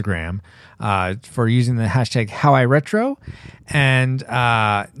Instagram for using the hashtag HowIRetro, and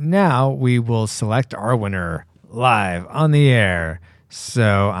now we will select our winner live on the air.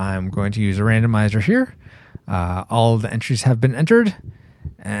 So I'm going to use a randomizer here. All the entries have been entered,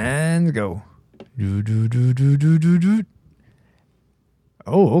 and go.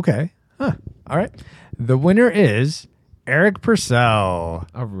 Oh, okay. Huh. All right. The winner is Eric Purcell.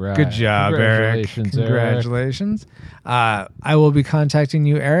 All right. Good job, Eric. Congratulations. I will be contacting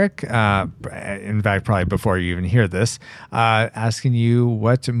you, Eric. In fact, probably before you even hear this, asking you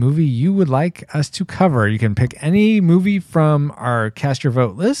what movie you would like us to cover. You can pick any movie from our Cast Your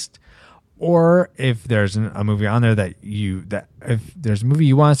Vote list, or if there's a movie on there if there's a movie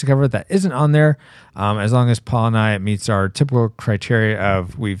you want us to cover that isn't on there, as long as Paul and I, it meets our typical criteria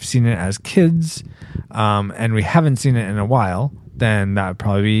of we've seen it as kids, and we haven't seen it in a while, then that would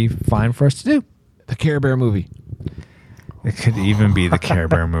probably be fine for us to do. The Care Bear movie. It could even be the Care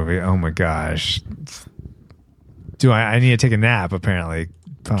Bear movie. Oh my gosh. I need to take a nap, apparently,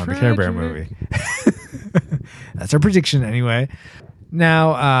 on the Care Bear movie. That's our prediction anyway.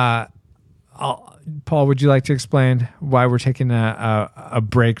 Now, Paul, would you like to explain why we're taking a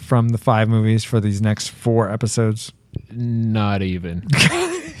break from the 5 movies for these next 4 episodes? Not even.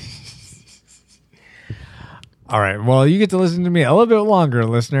 All right. Well, you get to listen to me a little bit longer,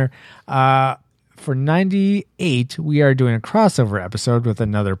 listener. For 98, we are doing a crossover episode with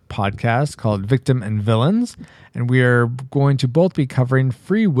another podcast called Victim and Villains, and we are going to both be covering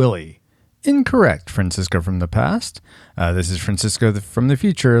Free Willy. Incorrect, Francisco from the past. This is Francisco from the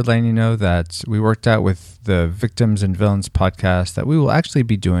future, letting you know that we worked out with the Victims and Villains podcast that we will actually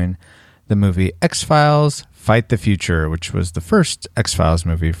be doing the movie X-Files Fight the Future, which was the first X-Files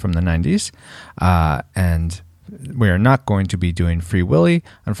movie from the 90s. And we are not going to be doing Free Willy.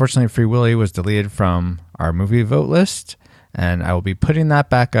 Unfortunately, Free Willy was deleted from our movie vote list, and I will be putting that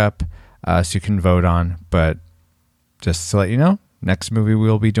back up so you can vote on. But just to let you know, next movie we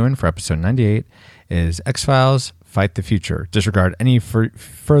will be doing for episode 98 is X-Files Fight the Future. Disregard any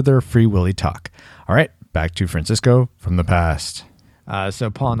further Free Willy talk. All right, back to Francisco from the past. So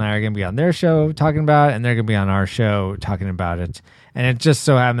Paul and I are going to be on their show talking about it, and they're going to be on our show talking about it. And it just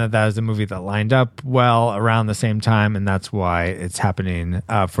so happened that was a movie that lined up well around the same time, and that's why it's happening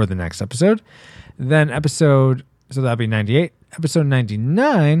for the next episode. Then so that'll be 98. Episode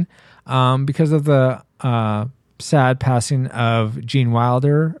 99, because of the sad passing of Gene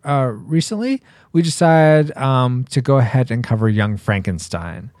Wilder recently, we decided to go ahead and cover Young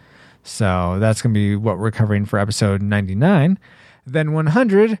Frankenstein. So that's going to be what we're covering for episode 99. Then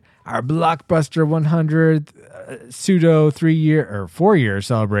 100, our blockbuster 100 pseudo 4-year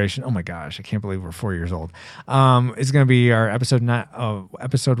celebration. Oh my gosh, I can't believe we're 4 years old. It's going to be our episode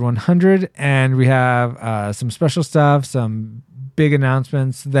 100, and we have some special stuff, some big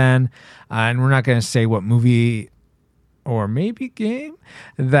announcements then, and we're not going to say what movie or maybe game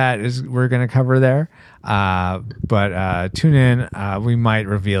that is we're going to cover there, but tune in. We might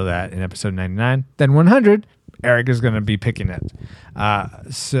reveal that in episode 99. Then 100, Eric is going to be picking it.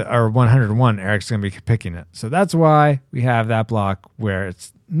 Or 101, Eric's going to be picking it. So that's why we have that block where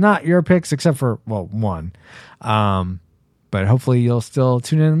it's not your picks except for, one. But hopefully you'll still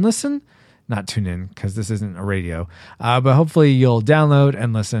tune in and listen. Not tune in because this isn't a radio. But hopefully you'll download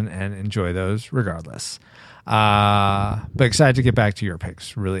and listen and enjoy those regardless. But excited to get back to your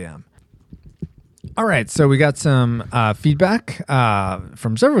picks. Really am. All right, so we got some feedback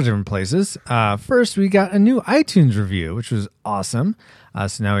from several different places. First, we got a new iTunes review, which was awesome.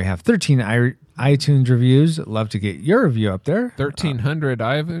 So now we have 13 iTunes reviews. Love to get your review up there. 1,300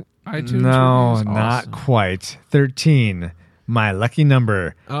 iTunes No, reviews? not Awesome. quite. 13, my lucky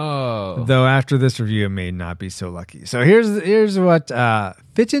number. Oh. Though after this review, it may not be so lucky. So here's what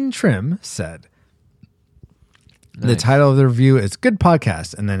Fit and Trim said. Nice. The title of the review is Good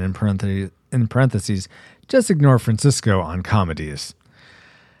Podcast, and then in parentheses, just ignore Francisco on comedies.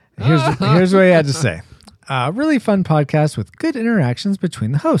 Here's what he had to say. Really fun podcast with good interactions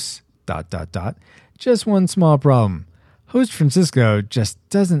between the hosts. ... Just one small problem. Host Francisco just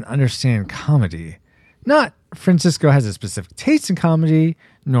doesn't understand comedy. Not Francisco has a specific taste in comedy,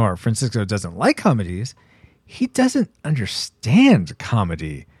 nor Francisco doesn't like comedies. He doesn't understand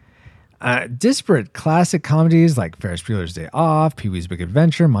comedy. Disparate classic comedies like Ferris Bueller's Day Off, Pee-wee's Big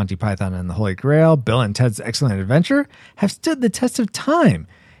Adventure, Monty Python and the Holy Grail, Bill and Ted's Excellent Adventure have stood the test of time.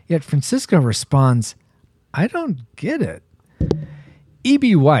 Yet Francisco responds, I don't get it.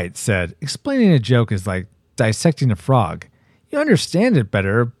 E.B. White said, explaining a joke is like dissecting a frog. You understand it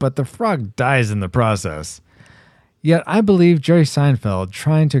better, but the frog dies in the process. Yet I believe Jerry Seinfeld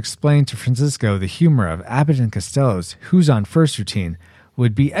trying to explain to Francisco the humor of Abbott and Costello's Who's on First routine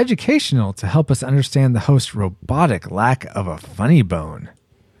would be educational to help us understand the host's robotic lack of a funny bone.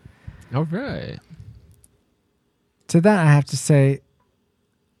 All right. To that, I have to say,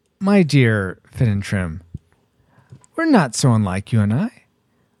 my dear Fit and Trim, we're not so unlike you and I.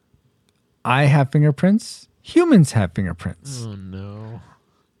 I have fingerprints. Humans have fingerprints. Oh, no.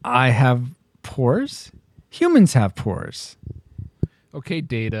 I have pores. Humans have pores. Okay,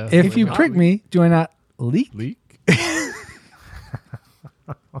 Data. If you prick me, do I not leak? Leak?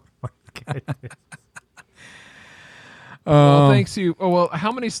 Oh my goodness. Well, thanks you. Oh, well,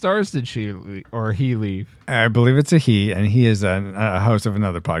 how many stars did she or he leave? I believe it's a he, and he is a host of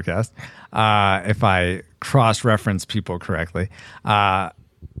another podcast. If I cross-reference people correctly,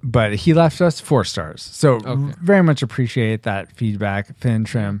 but he left us 4 stars. So very much appreciate that feedback, Finn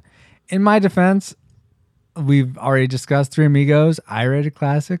Trim. In my defense, we've already discussed Three Amigos. I rate a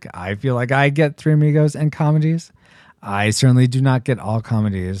classic. I feel like I get Three Amigos and comedies. I certainly do not get all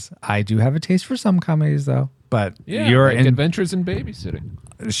comedies. I do have a taste for some comedies, though. But you're like in Adventures in Babysitting.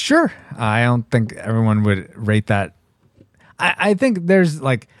 Sure. I don't think everyone would rate that. I think there's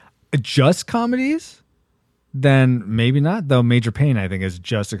like just comedies, then maybe not. Though Major Payne, I think, is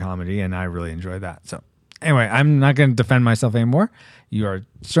just a comedy, and I really enjoy that. So anyway, I'm not going to defend myself anymore. You are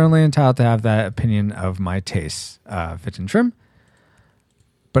certainly entitled to have that opinion of my tastes, Fit and Trim.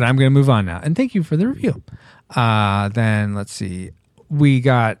 But I'm going to move on now. And thank you for the review. Then let's see. We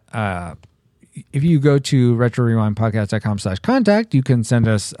got... if you go to retrorewindpodcast.com/contact, you can send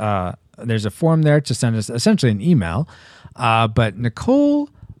us, there's a form there to send us essentially an email. But Nicole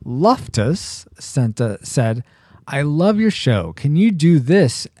Loftus said, I love your show. Can you do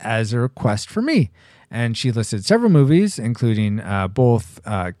this as a request for me? And she listed several movies, including both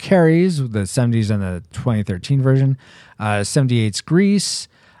Carrie's, the 70s and the 2013 version, 78's Grease,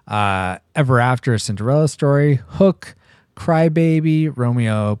 Ever After, A Cinderella Story, Hook, Crybaby,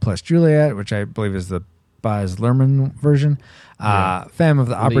 Romeo plus Juliet, which I believe is the Baz Luhrmann version, Phantom of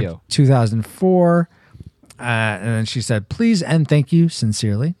the Opera, Leo. 2004, and then she said, "Please and thank you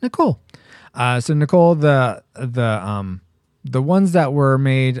sincerely, Nicole." So Nicole, the ones that were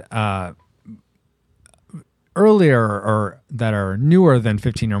made earlier or that are newer than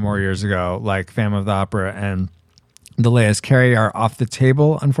 15 or more years ago, like Phantom of the Opera and The Latest Carrie, are off the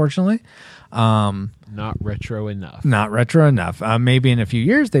table, unfortunately. Not retro enough. Not retro enough. Maybe in a few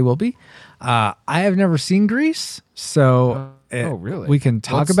years they will be. I have never seen Grease, so really? We can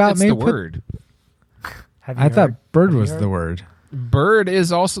talk about maybe the word. I thought bird was the word. Bird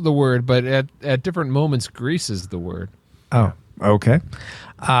is also the word, but at different moments, Grease is the word. Oh, okay.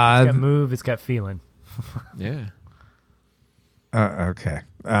 It's got move. It's got feeling. Yeah. Okay.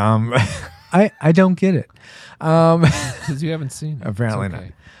 I don't get it. Because you haven't seen it. Apparently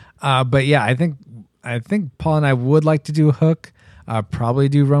not. But yeah, I think Paul and I would like to do Hook. Probably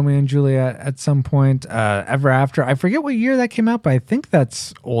do Romeo and Juliet at some point. Ever After. I forget what year that came out, but I think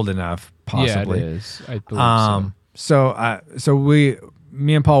that's old enough. Possibly. Yeah, it is. I believe so. So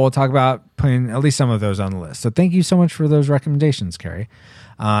me and Paul will talk about putting at least some of those on the list. So thank you so much for those recommendations, Carrie.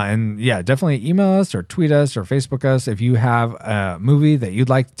 And yeah, definitely email us or tweet us or Facebook us if you have a movie that you'd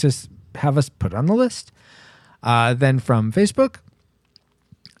like to have us put on the list. Then from Facebook,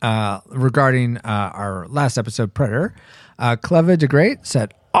 regarding our last episode, Predator, Cleva de Great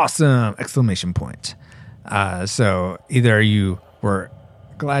said, "Awesome!" exclamation point. So either you were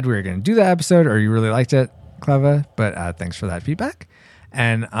glad we were going to do that episode or you really liked it, Cleva, but thanks for that feedback.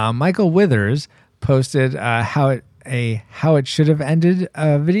 And Michael Withers posted how it should have ended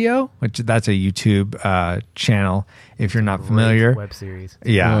video, which that's a YouTube channel if you're not familiar. Web series.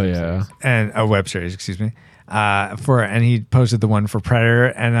 Yeah. Oh yeah. And a web series, excuse me. And he posted the one for Predator,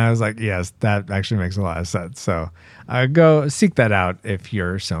 and I was like, yes, that actually makes a lot of sense. So go seek that out if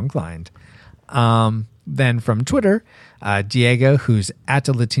you're so inclined. Then from Twitter, Diego, who's at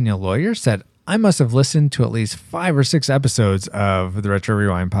a Latino lawyer, said, I must have listened to at least 5 or 6 episodes of the Retro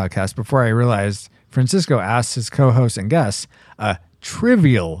Rewind podcast before I realized Francisco asked his co-hosts and guests a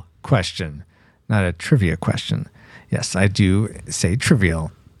trivial question, not a trivia question. Yes, I do say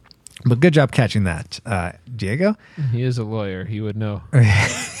trivial. But good job catching that, Diego. He is a lawyer. He would know.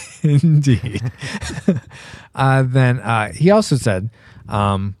 Indeed. Then he also said,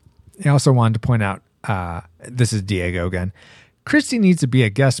 he also wanted to point out, this is Diego again, Christy needs to be a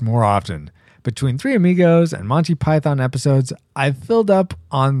guest more often. Between Three Amigos and Monty Python episodes, I've filled up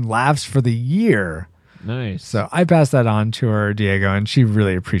on laughs for the year. Nice. So I passed that on to her, Diego, and she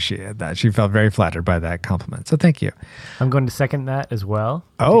really appreciated that. She felt very flattered by that compliment. So thank you. I'm going to second that as well.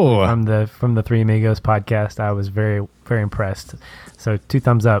 Oh, from the Three Amigos podcast, I was very, very impressed. So 2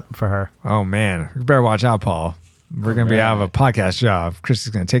 thumbs up for her. Oh man, you better watch out, Paul. We're going to be out of a podcast job. Chris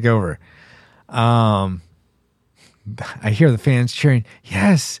is going to take over. I hear the fans cheering,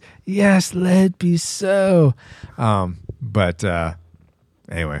 yes, let it be so. But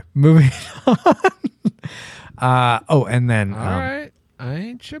anyway, moving on. And then all right, I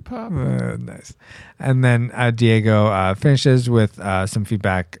ain't Chip Hop. Nice. And then Diego finishes with some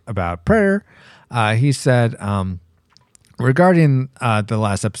feedback about Prayer. He said, regarding the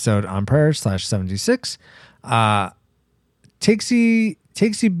last episode on Prayer /76, Takesie's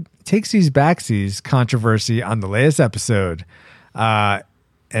Backsies controversy on the latest episode. And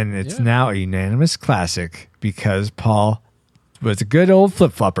it's now a unanimous classic because Paul was a good old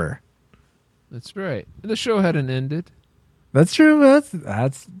flip-flopper. That's right. The show hadn't ended. That's true.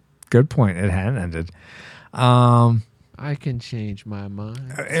 That's a good point. It hadn't ended. I can change my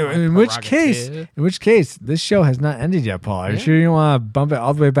mind. In which case, this show has not ended yet, Paul. Are you sure you don't want to bump it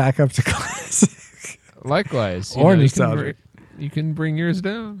all the way back up to classic? Likewise. Or nostalgic. You can bring yours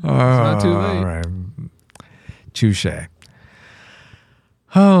down. It's not too late. All right. Touche.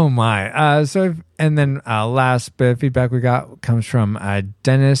 Oh my. And then last bit of feedback we got comes from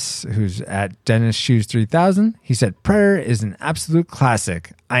Dennis, who's at Dennis Shoes 3000. He said, Prayer is an absolute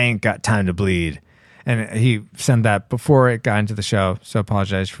classic. I ain't got time to bleed. And he sent that before it got into the show. So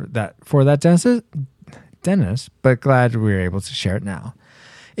apologize for that, Dennis, but glad we were able to share it now.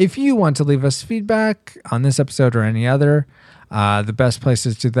 If you want to leave us feedback on this episode or any other, the best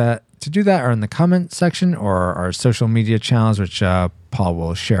places to do that are in the comment section or our social media channels, which Paul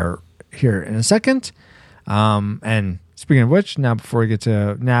will share here in a second. And speaking of which, now before we get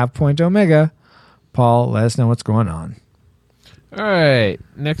to Nav Point Omega, Paul, let us know what's going on. All right.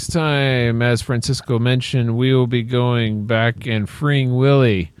 Next time, as Francisco mentioned, we will be going back and freeing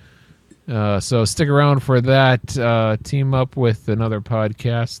Willie. So stick around for that. Team up with another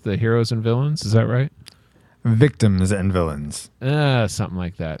podcast, The Heroes and Villains. Is that right? Victims and Villains. Something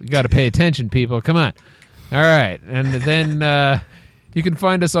like that. You got to pay attention, people. Come on. All right. And then you can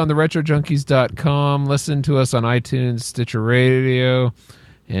find us on the retrojunkies.com. Listen to us on iTunes, Stitcher Radio,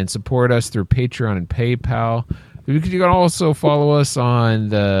 and support us through Patreon and PayPal. You can also follow us on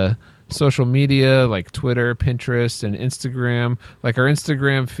the social media like Twitter, Pinterest, and Instagram. Like our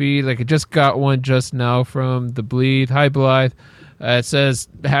Instagram feed, like I just got one just now from The Bleed. Hi, Blythe. It says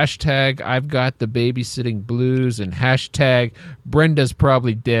hashtag I've got the babysitting blues and hashtag Brenda's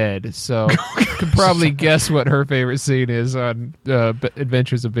probably dead. So you can probably guess what her favorite scene is on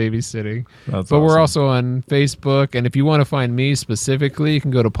Adventures of Babysitting. But awesome. We're also on Facebook. And if you want to find me specifically, you can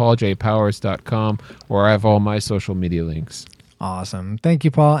go to pauljpowers.com where I have all my social media links. Awesome. Thank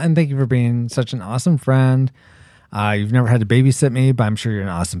you, Paul. And thank you for being such an awesome friend. You've never had to babysit me, but I'm sure you're an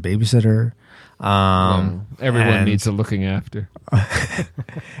awesome babysitter. Everyone needs a looking after.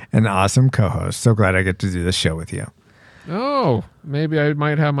 An awesome co-host. So glad I get to do this show with you. Oh, maybe I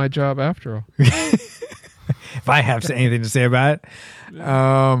might have my job after all. If I have anything to say about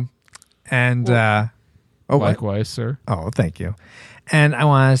it. Likewise, sir. Oh, thank you. And I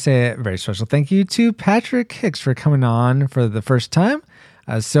want to say a very special thank you to Patrick Hicks for coming on for the first time.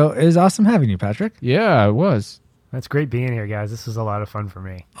 So it was awesome having you, Patrick. Yeah, it was. That's great being here, guys. This was a lot of fun for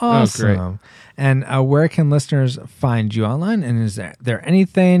me. Awesome. Oh, great. And where can listeners find you online? And is there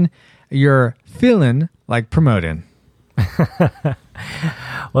anything you're feeling like promoting?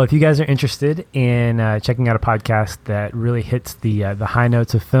 Well, if you guys are interested in checking out a podcast that really hits the high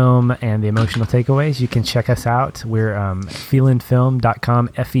notes of film and the emotional takeaways, you can check us out. We're feelinfilm.com,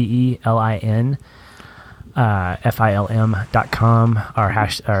 FEELIN, FILM.com.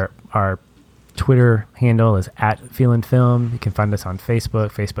 Our Twitter handle is @feelinfilm. You can find us on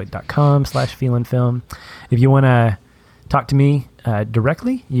Facebook, facebook.com/feelinfilm. If you want to talk to me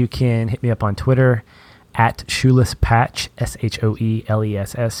directly, you can hit me up on Twitter @ShoelessPatch,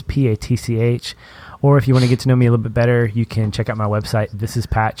 ShoelessPatch. Or if you want to get to know me a little bit better, you can check out my website,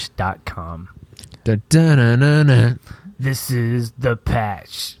 thisispatch.com. This is the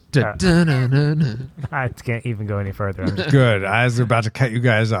patch. I can't even go any further. Good. I was about to cut you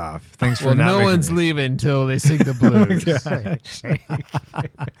guys off. Thanks for not no one's leaving until they sing the blues.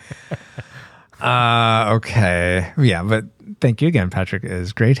 Okay. Yeah, but thank you again, Patrick. It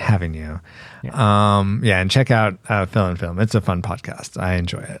is great having you. Yeah, and check out Fill and Film. It's a fun podcast. I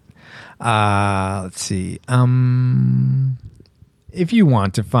enjoy it. Let's see. If you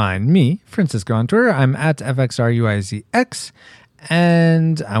want to find me, Francisco, on Twitter, I'm at FXRUIZX.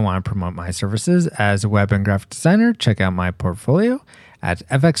 And I want to promote my services as a web and graphic designer. Check out my portfolio at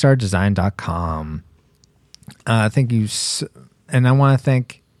fxrdesign.com. Thank you. And I want to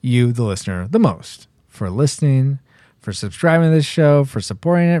thank you, the listener, the most for listening, for subscribing to this show, for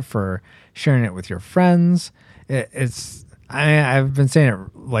supporting it, for sharing it with your friends. I've been saying it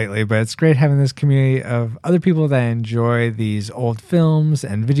lately, but it's great having this community of other people that enjoy these old films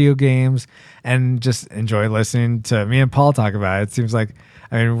and video games and just enjoy listening to me and Paul talk about it. It seems like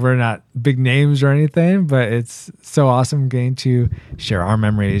I mean, we're not big names or anything, but it's so awesome getting to share our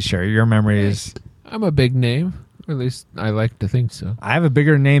memories, share your memories. I'm a big name, or at least I like to think so. I have a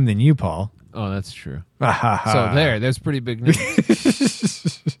bigger name than you, Paul. Oh, that's true. So there's pretty big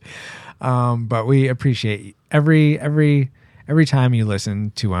names. But we appreciate every time you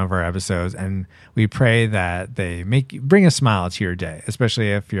listen to one of our episodes, and we pray that they bring a smile to your day,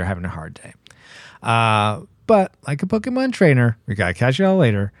 especially if you're having a hard day. But like a Pokemon trainer, we gotta catch y'all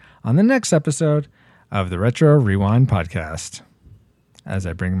later on the next episode of the Retro Rewind podcast. As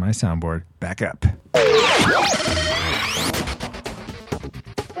I bring my soundboard back up.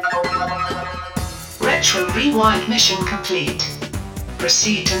 Retro Rewind mission complete.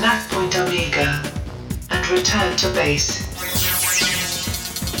 Proceed to nav point Omega and return to base.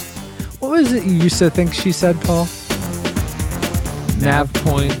 What was it you used to think she said, Paul? Nav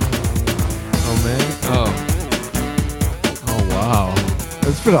point Omega? Oh. Oh, wow.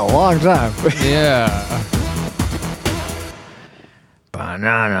 It's been a long time. Yeah.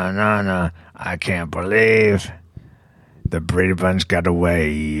 Banana, I can't believe the Brady Bunch got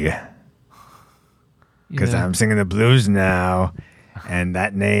away. Because I'm singing the blues now, and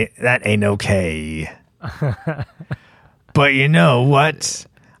that ain't okay. But you know what?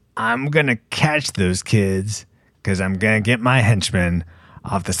 I'm going to catch those kids, because I'm going to get my henchmen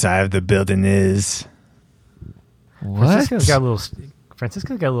off the side of the building is... What? Francisco's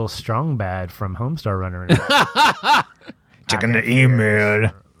got a little strong bad from Homestar Runner. Checking the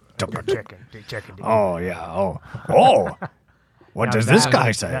email. Checking. Oh, yeah. Oh. What does this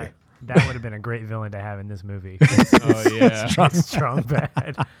guy say? That would have been a great villain to have in this movie. Oh, yeah. Strong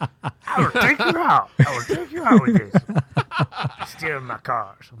bad. I will take you out. I will take you out with this. Stealing my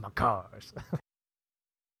cars.